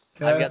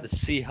 Okay. I've got the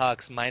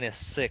Seahawks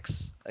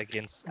 -6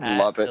 against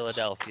Love it.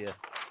 Philadelphia.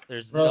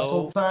 There's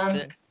Russell no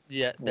time.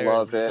 there's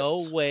Love it.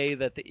 no way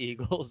that the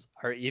Eagles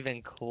are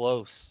even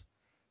close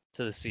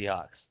to the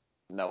Seahawks.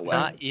 No way.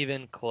 Not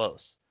even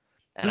close.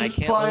 And I Who's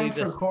can't playing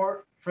believe this.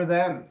 for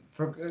them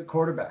for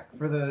quarterback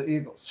for the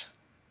Eagles?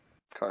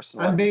 Carson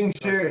I'm Wentz. being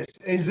serious.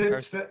 Is it?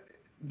 Carson-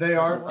 They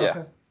are. Carson Wentz.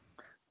 Okay.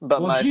 But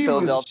Well, my he was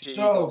Philadelphia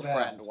so Eagles bad.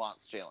 friend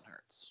wants Jalen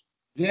Hurts.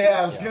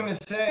 Yeah, I was Yeah. gonna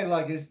say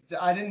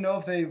I didn't know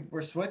if they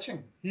were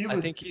switching.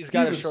 I think he's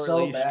got a short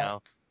leash bad.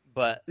 now.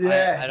 But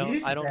Yeah, I don't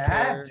he's I don't bad,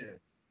 care. dude.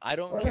 I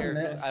don't What a care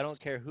mess. I don't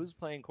care who's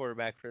playing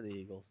quarterback for the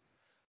Eagles.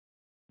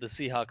 The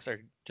Seahawks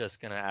are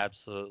just gonna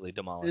absolutely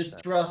demolish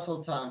It's them.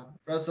 Russell time.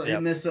 Russell, Yep.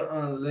 he missed the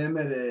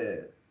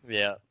unlimited.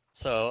 Yeah.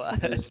 So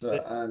Missed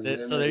the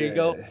unlimited. so there you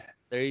go.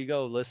 There you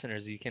go,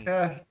 listeners. You can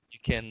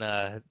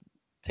Yeah.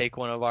 take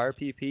one of our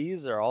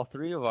PPs or all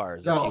three of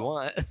ours if No. you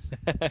want.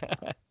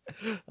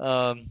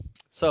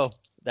 So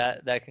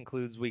that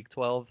concludes week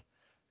 12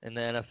 in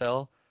the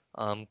NFL.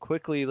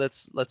 Quickly,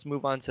 let's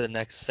move on to the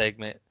next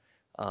segment.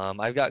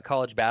 I've got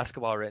college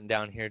basketball written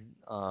down here.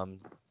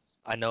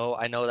 I know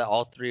that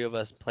all three of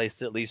us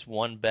placed at least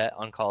one bet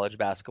on college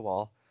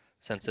basketball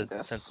since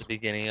the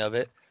beginning of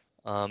it.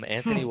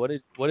 Anthony, what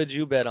did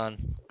you bet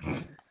on?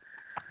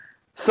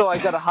 So I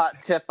got a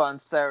hot tip on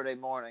Saturday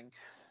morning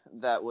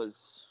that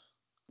was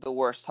the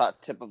worst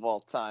hot tip of all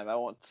time. I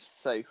won't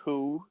say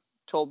who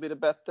told me to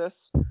bet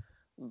this,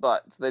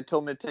 but they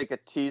told me to take a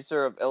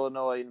teaser of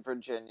Illinois and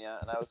Virginia,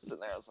 and I was sitting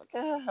there. I was like,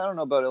 I don't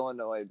know about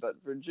Illinois,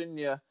 but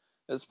Virginia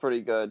is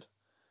pretty good.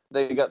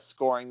 They got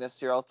scoring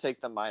this year. I'll take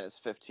the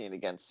 -15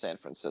 against San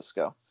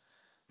Francisco.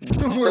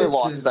 They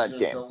lost that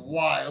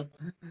game.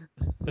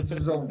 This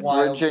is a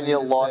wild Virginia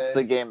thing to lost say.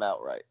 the game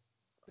outright.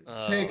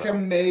 Take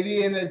him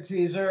maybe in a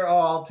teaser. Oh,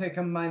 I'll take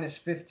him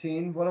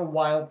 -15. What a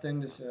wild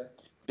thing to say.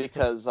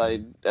 Because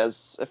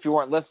if you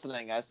weren't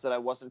listening, I said I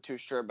wasn't too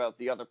sure about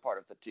the other part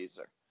of the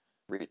teaser.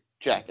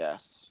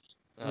 Jackass.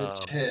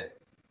 Which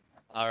hit.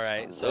 All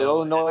right. So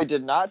Illinois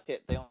did not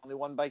hit. They only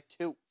won by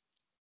 2.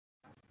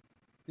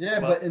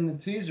 Yeah, but in the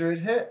teaser it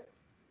hit.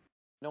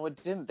 No, it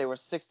didn't. They were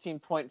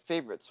 16-point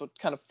favorites. What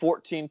kind of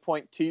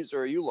 14-point teaser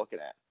are you looking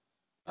at?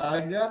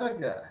 I got a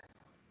guy.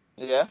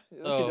 Yeah? He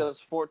does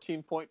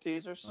 14-point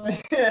teasers?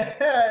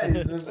 Yeah,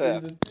 he's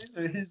a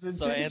teaser. He's a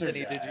So teaser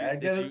Anthony,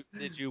 guy.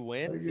 did you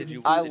win? Did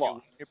you I win your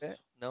lost. bet?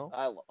 No?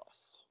 I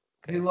lost.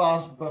 He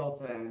lost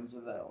both ends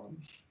of that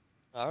one.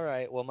 All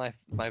right. Well, my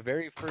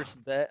very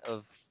first bet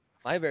of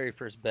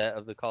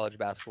the college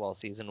basketball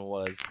season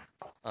was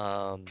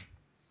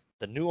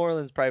the New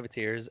Orleans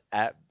Privateers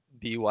at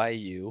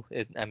BYU.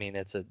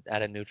 It's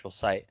at a neutral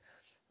site.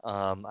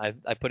 I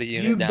put a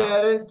unit down. You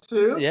bet it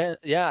too?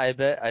 Yeah. I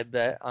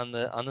bet on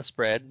the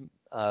spread.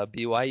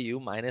 BYU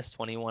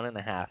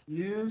 -21.5.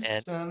 You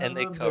son and of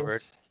they a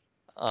covered.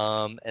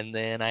 bitch. And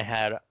then I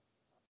had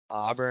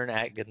Auburn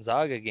at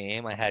Gonzaga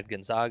game. I had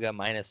Gonzaga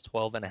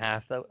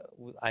 -12.5.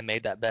 I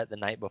made that bet the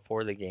night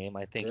before the game.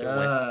 I think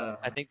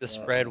the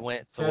spread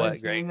went to what,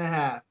 Greg?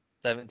 17.5.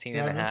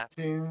 17.5.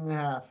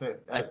 17.5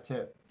 at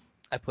tip.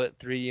 I put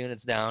 3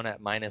 units down at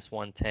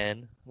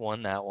 -110.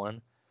 Won that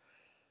one.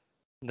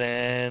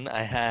 Then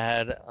I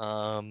had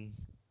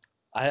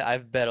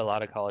I've bet a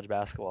lot of college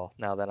basketball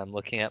now that I'm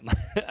looking at my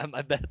at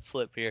my bet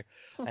slip here.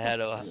 I had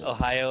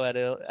Ohio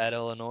at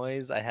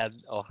Illinois. I had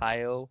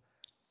Ohio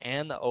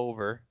and the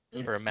over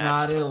for a It's match.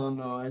 not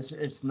Illinois.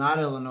 It's not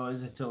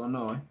Illinois. It's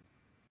Illinois.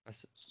 I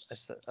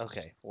said,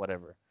 okay,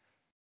 whatever.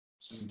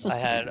 I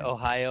had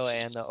Ohio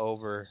and the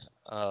over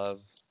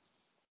of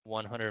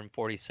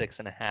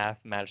 146.5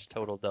 match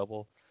total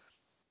double.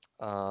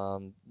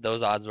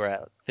 Those odds were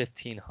at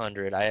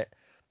 1,500.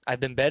 I've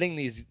been betting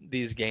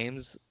these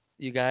games,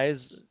 you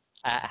guys,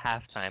 at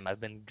halftime. I've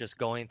been just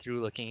going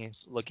through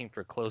looking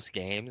for close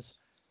games,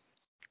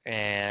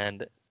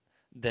 and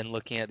then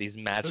looking at these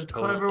match It's a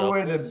total clever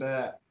way to doubles.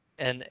 bet.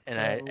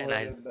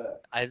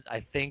 I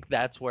think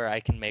that's where I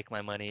can make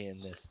my money in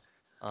this.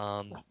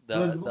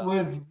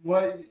 With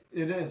what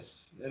it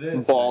is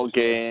Ball actually.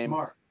 game. It's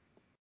smart.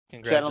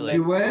 Congratulations.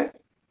 You win?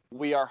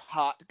 We are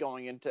hot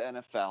going into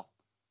NFL.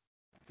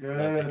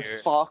 Good.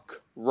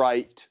 Fuck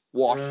right,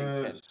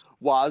 Washington. Good.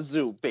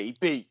 Wazoo,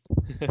 baby.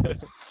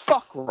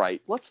 Fuck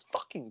right. Let's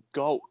fucking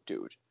go,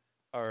 dude.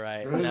 All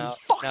right. Good. Now,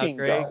 Fucking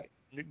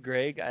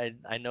Greg,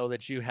 I know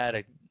that you had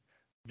a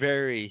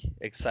very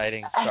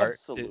exciting start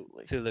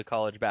to the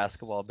college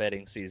basketball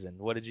betting season.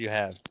 What did you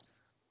have?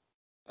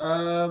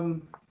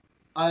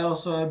 I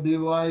also had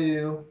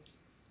BYU.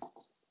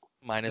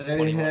 Minus They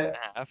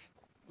 21.5.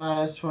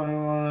 Minus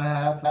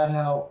 21.5. That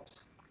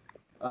helped.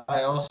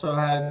 I also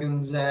had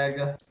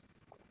Gonzaga.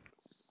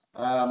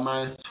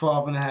 Minus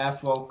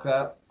 12.5. Woke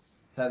up.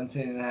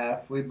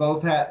 17.5. We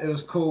both had. It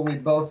was cool. I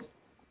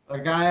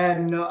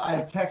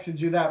texted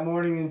you that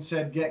morning and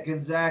said get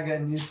Gonzaga,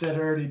 and you said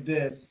already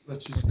did,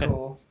 which is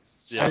cool.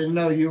 Yeah. I didn't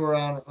know you were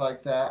on it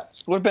like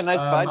that. Would have been nice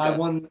if I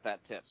won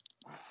that tip.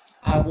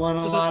 I won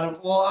a lot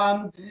of.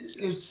 Well,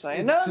 it's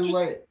too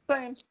late.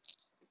 Saying.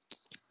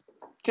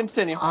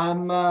 Continue.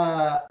 I'm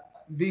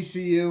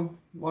VCU.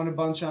 Won a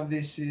bunch on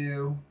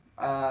VCU.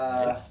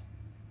 Nice.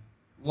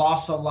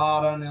 Lost a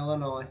lot on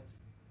Illinois.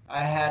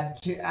 I had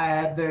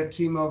their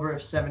team over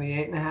of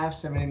 78.5,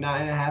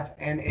 79.5,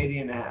 and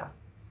 80.5.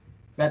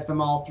 Bet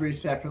them all three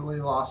separately.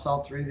 Lost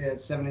all three. They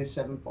had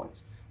 77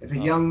 points. If a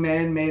young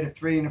man made a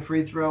three in a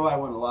free throw, I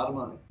won a lot of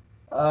money.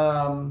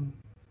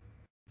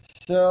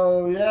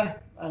 So yeah,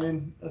 I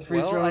mean, a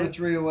free throw and a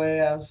three away.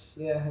 It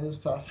was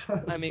tough.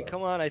 I mean,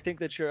 come on. I think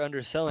that you're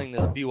underselling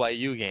this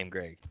BYU game,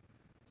 Greg.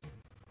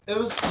 It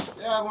was,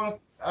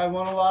 I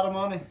won a lot of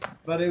money,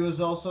 but it was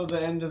also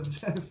the end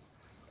of this.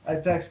 I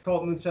texted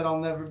Colton and said I'll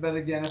never bet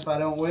again if I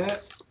don't win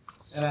it,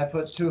 and I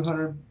put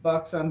 $200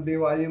 on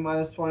BYU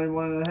minus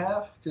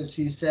 21.5 because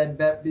he said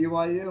bet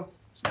BYU,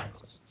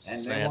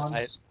 and they won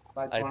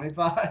by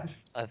 25.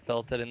 I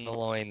felt it in the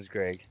loins,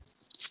 Greg.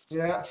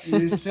 Yeah,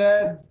 you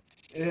said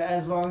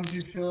as long as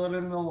you feel it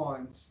in the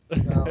loins.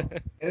 So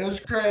it was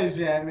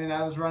crazy. I mean,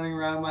 I was running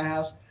around my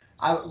house.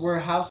 We're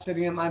house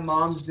sitting at my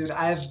mom's, dude.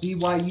 I have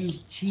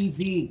BYU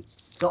TV.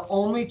 The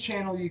only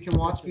channel you can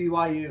watch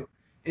BYU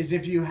is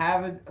if you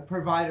have a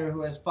provider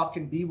who has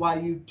fucking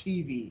BYU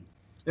TV.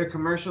 Their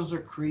commercials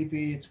are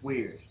creepy. It's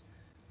weird.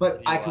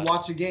 But I could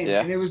watch a game,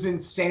 and it was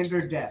in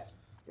standard def.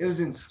 It was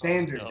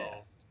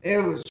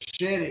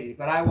shitty,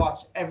 but I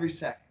watched every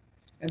second.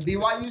 And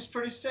BYU's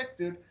pretty sick,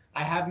 dude.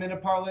 I have them in a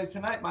parlay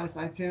tonight, minus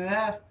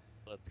 19.5.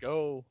 Let's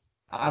go.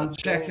 I'm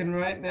checking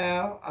right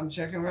now.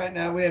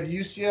 We have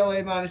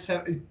UCLA minus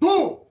 7.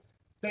 Boom!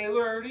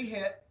 Baylor already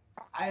hit.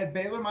 I had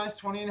Baylor minus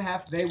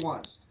 20.5. They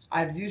won.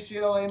 I have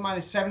UCLA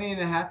minus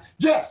 70.5.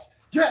 Yes!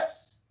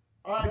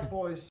 All right,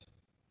 boys.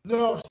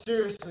 No,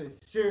 seriously.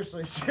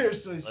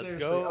 Let's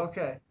go.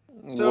 Okay.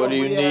 So what do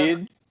you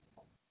need?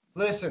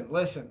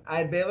 Listen. I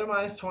had Baylor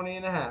minus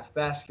 20.5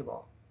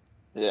 basketball.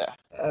 Yeah.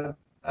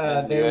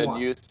 And you had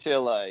won.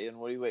 UCLA, and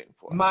what are you waiting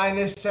for?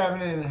 Minus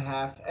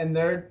 7.5, and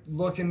they're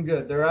looking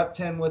good. They're up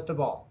 10 with the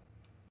ball.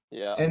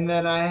 Yeah. And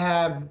then I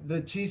have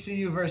the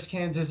TCU versus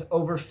Kansas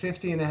over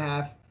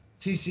 50.5.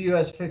 TCU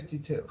has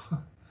 52.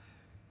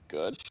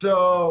 Good.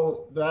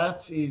 So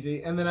that's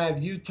easy. And then I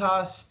have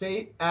Utah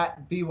State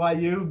at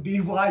BYU.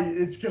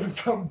 It's going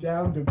to come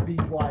down to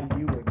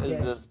BYU again.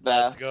 Is this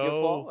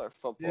basketball or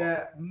football?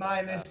 Yeah,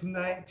 minus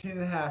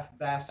 19.5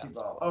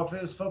 basketball. Oh, if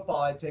it was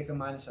football, I'd take a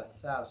minus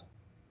 1,000.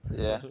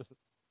 Yeah.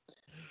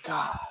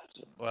 God.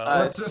 Well,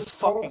 what's the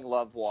score? Fucking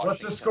love Washington.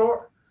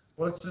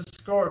 What's the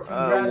score?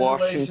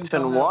 Congratulations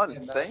Washington on that won.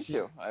 win. Thank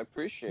you. I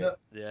appreciate it.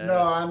 Yes.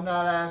 No, I'm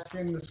not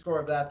asking the score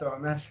of that, though.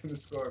 I'm asking the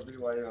score of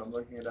BYU. I'm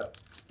looking it up.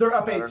 They're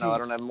up 18. I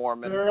don't have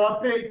Mormon. They're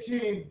up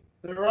 18.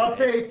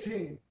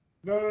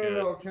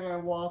 No. Can I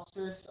watch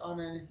this on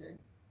anything?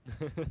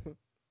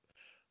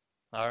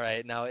 All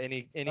right. Now,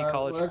 any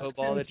college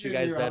football that you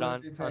guys bet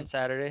on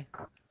Saturday?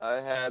 I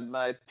had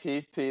my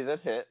PP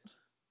that hit.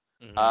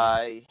 Mm-hmm.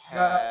 I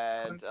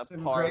had a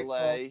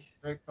parlay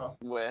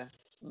with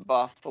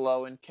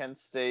Buffalo and Kent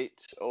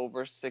State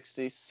over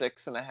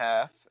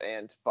 66.5,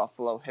 and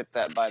Buffalo hit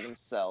that by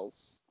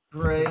themselves.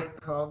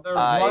 Great call.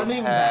 I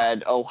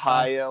had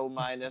Ohio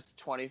minus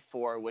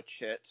 24, which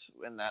hit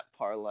in that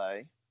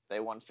parlay.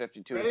 They won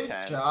 52-10. Great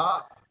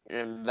job.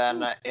 And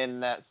then in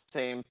that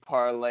same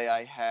parlay,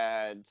 I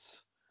had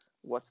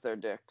what's their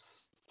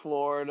dicks?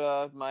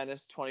 Florida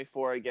minus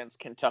 24 against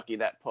Kentucky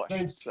that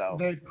They pushed. So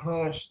they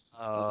pushed.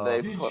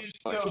 they Did you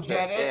still pushed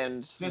get it?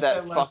 and Just that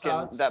at less fucking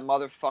odds? that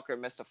motherfucker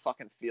missed a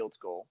fucking field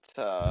goal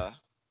to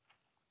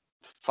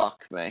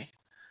fuck me.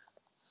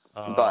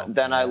 But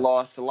then I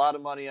lost a lot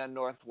of money on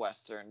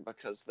Northwestern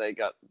because they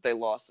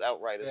lost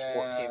outright as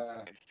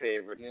 14-point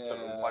favorites to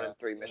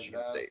 1-3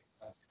 Michigan State.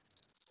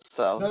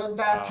 So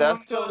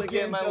that's the only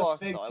game I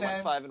lost. Though I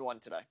went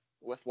 5-1 today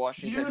with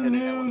Washington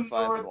hitting.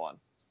 I went 5-1.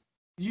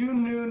 You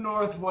knew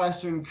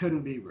Northwestern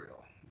couldn't be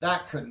real.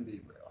 That couldn't be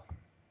real.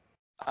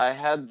 I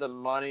had the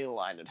money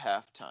line at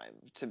halftime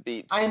to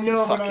beat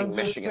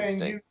Michigan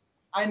State.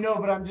 I know,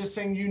 but I'm just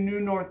saying you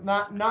knew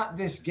not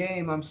this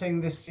game. I'm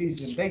saying this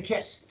season. They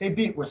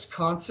beat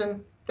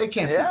Wisconsin. They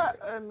can't be real.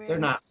 I mean, they're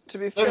not. To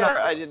be fair,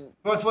 I didn't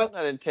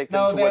take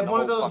them to win the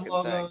whole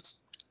fucking thing.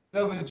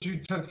 No, but you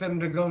took them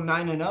to go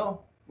 9-0,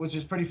 which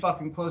is pretty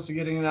fucking close to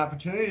getting an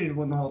opportunity to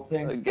win the whole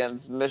thing.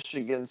 Against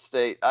Michigan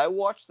State. I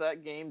watched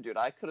that game, dude.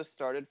 I could have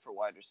started for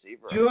wide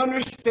receiver. Do you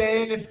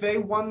understand if they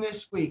won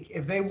this week,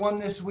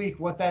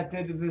 what that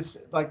did to this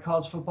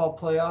college football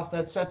playoff?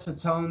 That sets a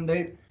tone.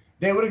 They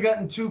would have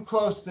gotten too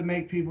close to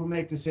make people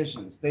make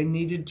decisions. They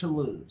needed to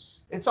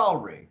lose. It's all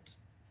rigged.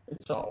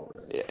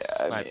 Yeah,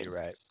 I might be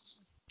right.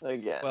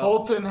 Again. Well,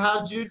 Colton,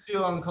 how'd you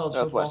do on college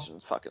Northwestern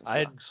football? fucking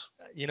sucks.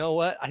 You know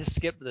what? I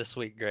skipped this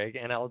week, Greg,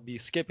 and I'll be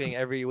skipping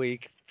every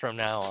week from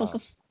now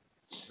on.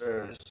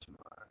 Very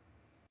smart.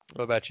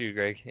 What about you,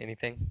 Greg?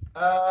 Anything?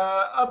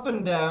 Up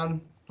and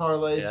down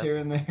parlays here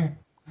and there.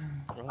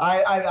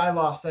 I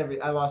lost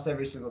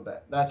every single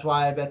bet. That's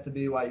why I bet the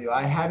BYU.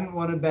 I hadn't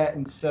won a bet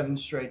in 7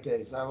 straight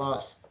days. I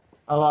lost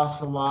a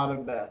lot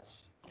of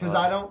bets because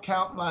I don't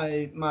count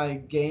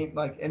my game,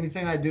 like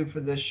anything I do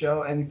for this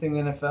show, anything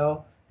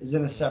NFL is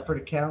in a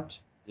separate account.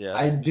 Yes.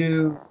 I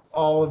do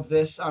all of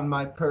this on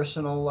my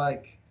personal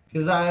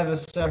because I have a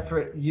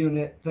separate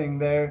unit thing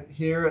there.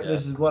 Here,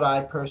 This is what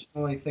I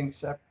personally think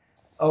separate.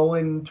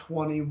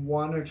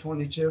 0-21 or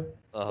 22. It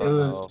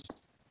was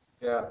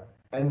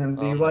and then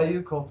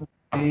BYU, Colton.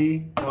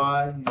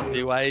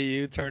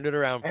 BYU turned it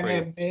around for you. And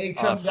it may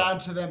come down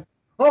to them.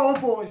 Oh,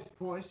 boys.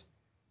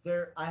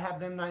 I have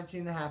them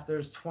 19.5.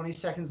 There's 20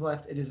 seconds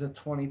left. It is a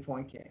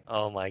 20-point game.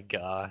 Oh, my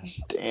gosh.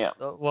 Damn.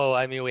 Well,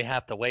 I mean, we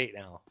have to wait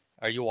now.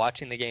 Are you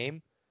watching the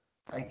game?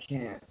 I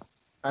can't.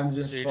 I'm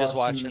just. So you're just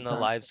watching the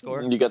live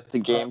score? You got the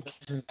game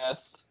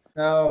cast?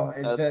 No,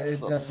 it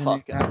doesn't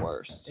fucking even have,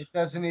 worst. It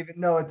doesn't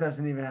even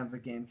have the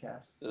game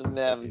cast. It doesn't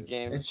have a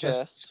game It's cast.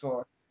 just the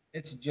score.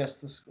 It's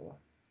just the score.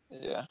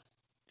 Yeah.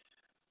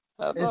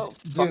 How about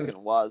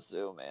fucking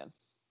Wazoo, man?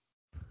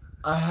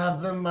 I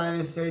have them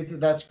 -8.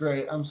 That's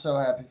great. I'm so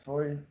happy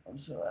for you.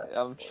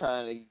 I'm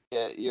trying to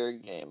get your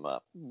game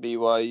up.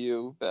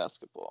 BYU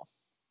basketball.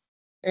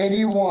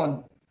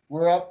 81.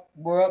 We're up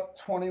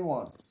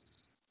 21.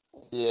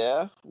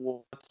 Yeah.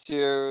 What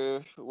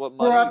money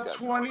We're up you got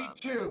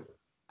 22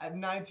 at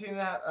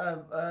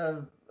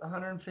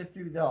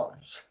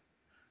 $150.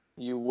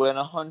 You win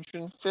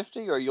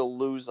 150 or you'll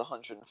lose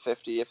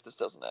 150 if this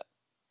doesn't hit?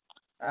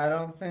 I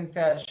don't think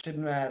that should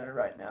matter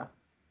right now.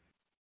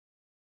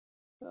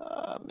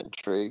 I'm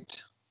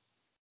intrigued.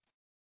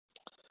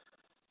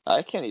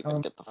 I can't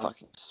even get the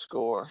fucking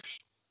score.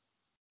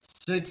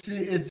 60.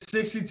 It's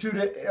 62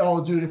 to.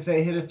 Oh, dude, if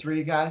they hit a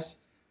 3, guys,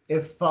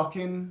 if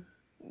fucking.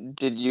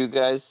 Did you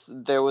guys?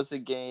 There was a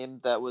game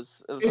that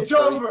was. It was it's a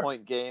 30 over.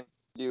 Point game.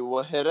 You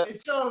hit it?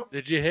 It's over.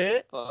 Did you hit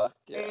it? Fuck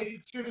yeah.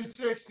 82 to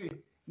 60.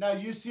 Now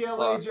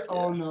UCLA.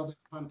 Oh no, they're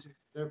punting.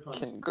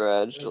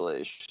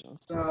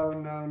 Congratulations.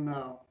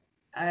 No.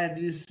 I had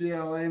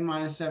UCLA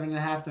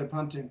 -7.5. They're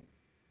punting.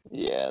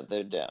 Yeah,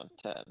 they're down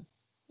 10.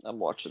 I'm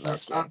watching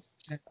that game.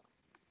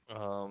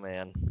 Oh,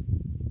 man.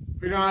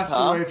 We don't have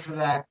to wait for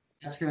that.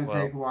 That's going to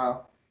take a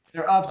while.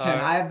 They're up 10.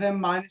 I have them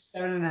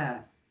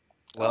 -7.5.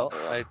 Well,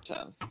 they're up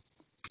 10.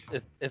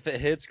 If it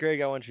hits,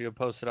 Greg, I want you to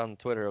post it on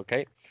Twitter,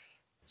 okay?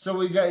 So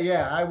we got,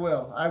 I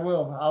will.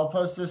 I'll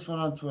post this one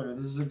on Twitter.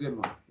 This is a good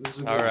one.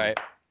 All right.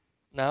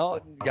 Now,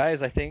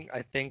 guys, I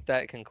think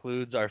that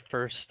concludes our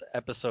first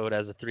episode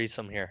as a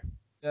threesome here.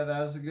 Yeah,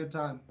 that was a good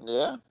time.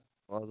 Yeah.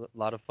 Well, it was a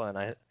lot of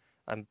fun.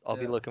 I'll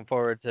be looking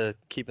forward to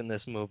keeping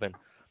this moving.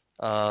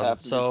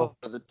 Happy to be part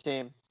of the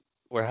team.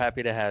 We're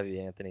happy to have you,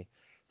 Anthony.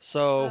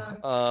 So,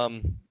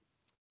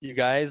 you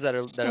guys that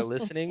are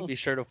listening, be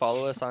sure to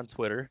follow us on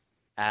Twitter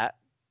at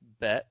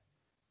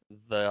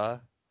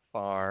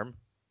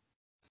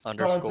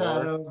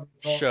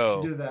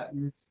betthefarm_show. Do that.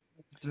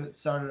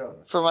 Start it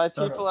over. For my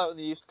people out in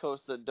the East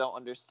Coast that don't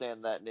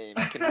understand that name,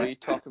 can we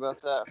talk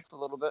about that for a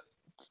little bit?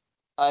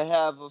 I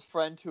have a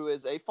friend who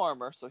is a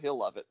farmer, so he'll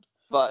love it.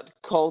 But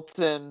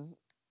Colton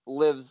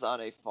lives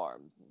on a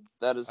farm.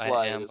 That is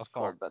why it is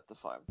called Bet the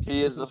Farm.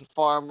 He is a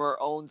farmer,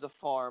 owns a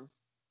farm,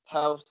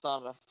 house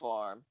on a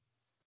farm.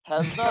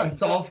 Has not bet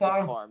the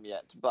farm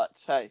yet,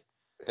 but hey,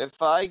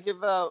 if I get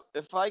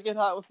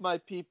hot with my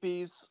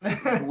peepees,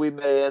 we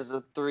may, as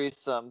a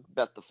threesome,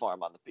 bet the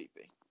farm on the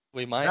peepee.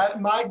 We might.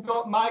 My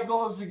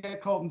goal is to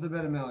get Colton to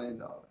bet $1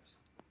 million.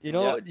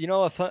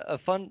 A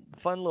fun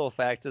little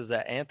fact is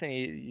that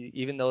Anthony,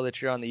 even though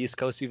that you're on the East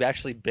Coast, you've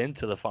actually been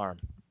to the farm,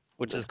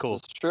 which is cool.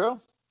 This is true.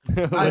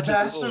 My Which is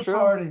bachelor true.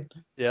 party.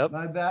 Yep.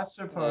 My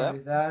bachelor party.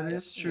 Yep. That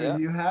is true. Yep.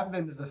 You have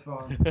been to the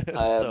farm.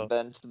 I have So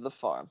been to the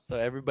farm. so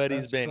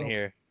everybody's That's been cool.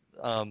 here.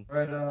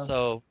 Right on.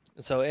 So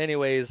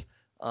anyways,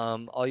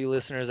 all you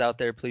listeners out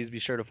there, please be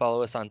sure to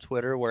follow us on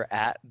Twitter. We're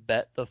at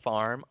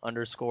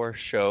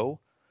betthefarm_show.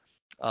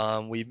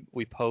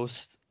 We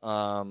post a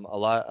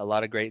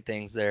lot of great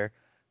things there.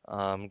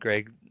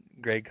 Greg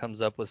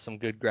comes up with some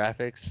good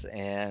graphics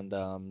and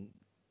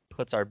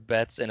puts our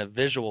bets in a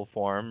visual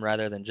form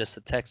rather than just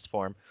a text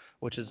form,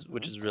 which is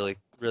really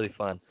really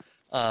fun.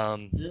 Yeah.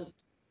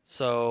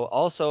 So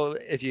also,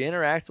 if you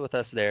interact with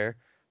us there,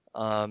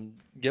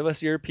 give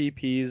us your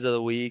PPs of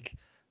the week.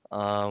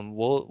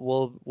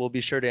 We'll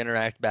be sure to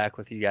interact back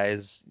with you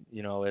guys.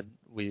 We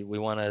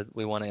want to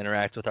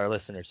interact with our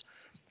listeners.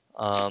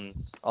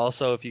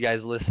 Also, if you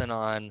guys listen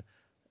on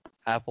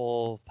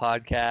Apple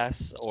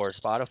Podcasts or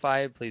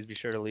Spotify, please be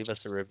sure to leave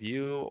us a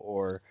review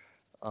or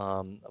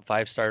a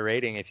 5-star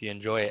rating if you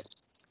enjoy it.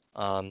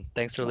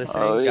 Thanks for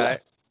listening, Oh, yeah.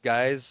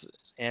 guys.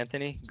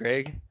 Anthony,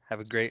 Greg, have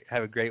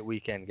a great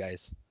weekend,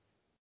 guys.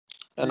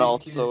 And Thank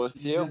also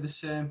with you you. do the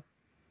same.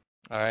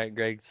 All right,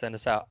 Greg, send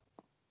us out.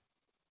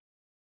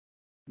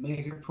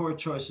 Make your poor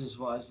choices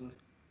wisely.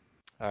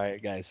 All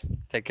right, guys,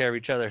 take care of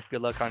each other.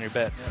 Good luck on your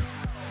bets.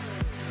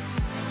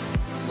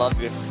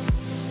 Love you.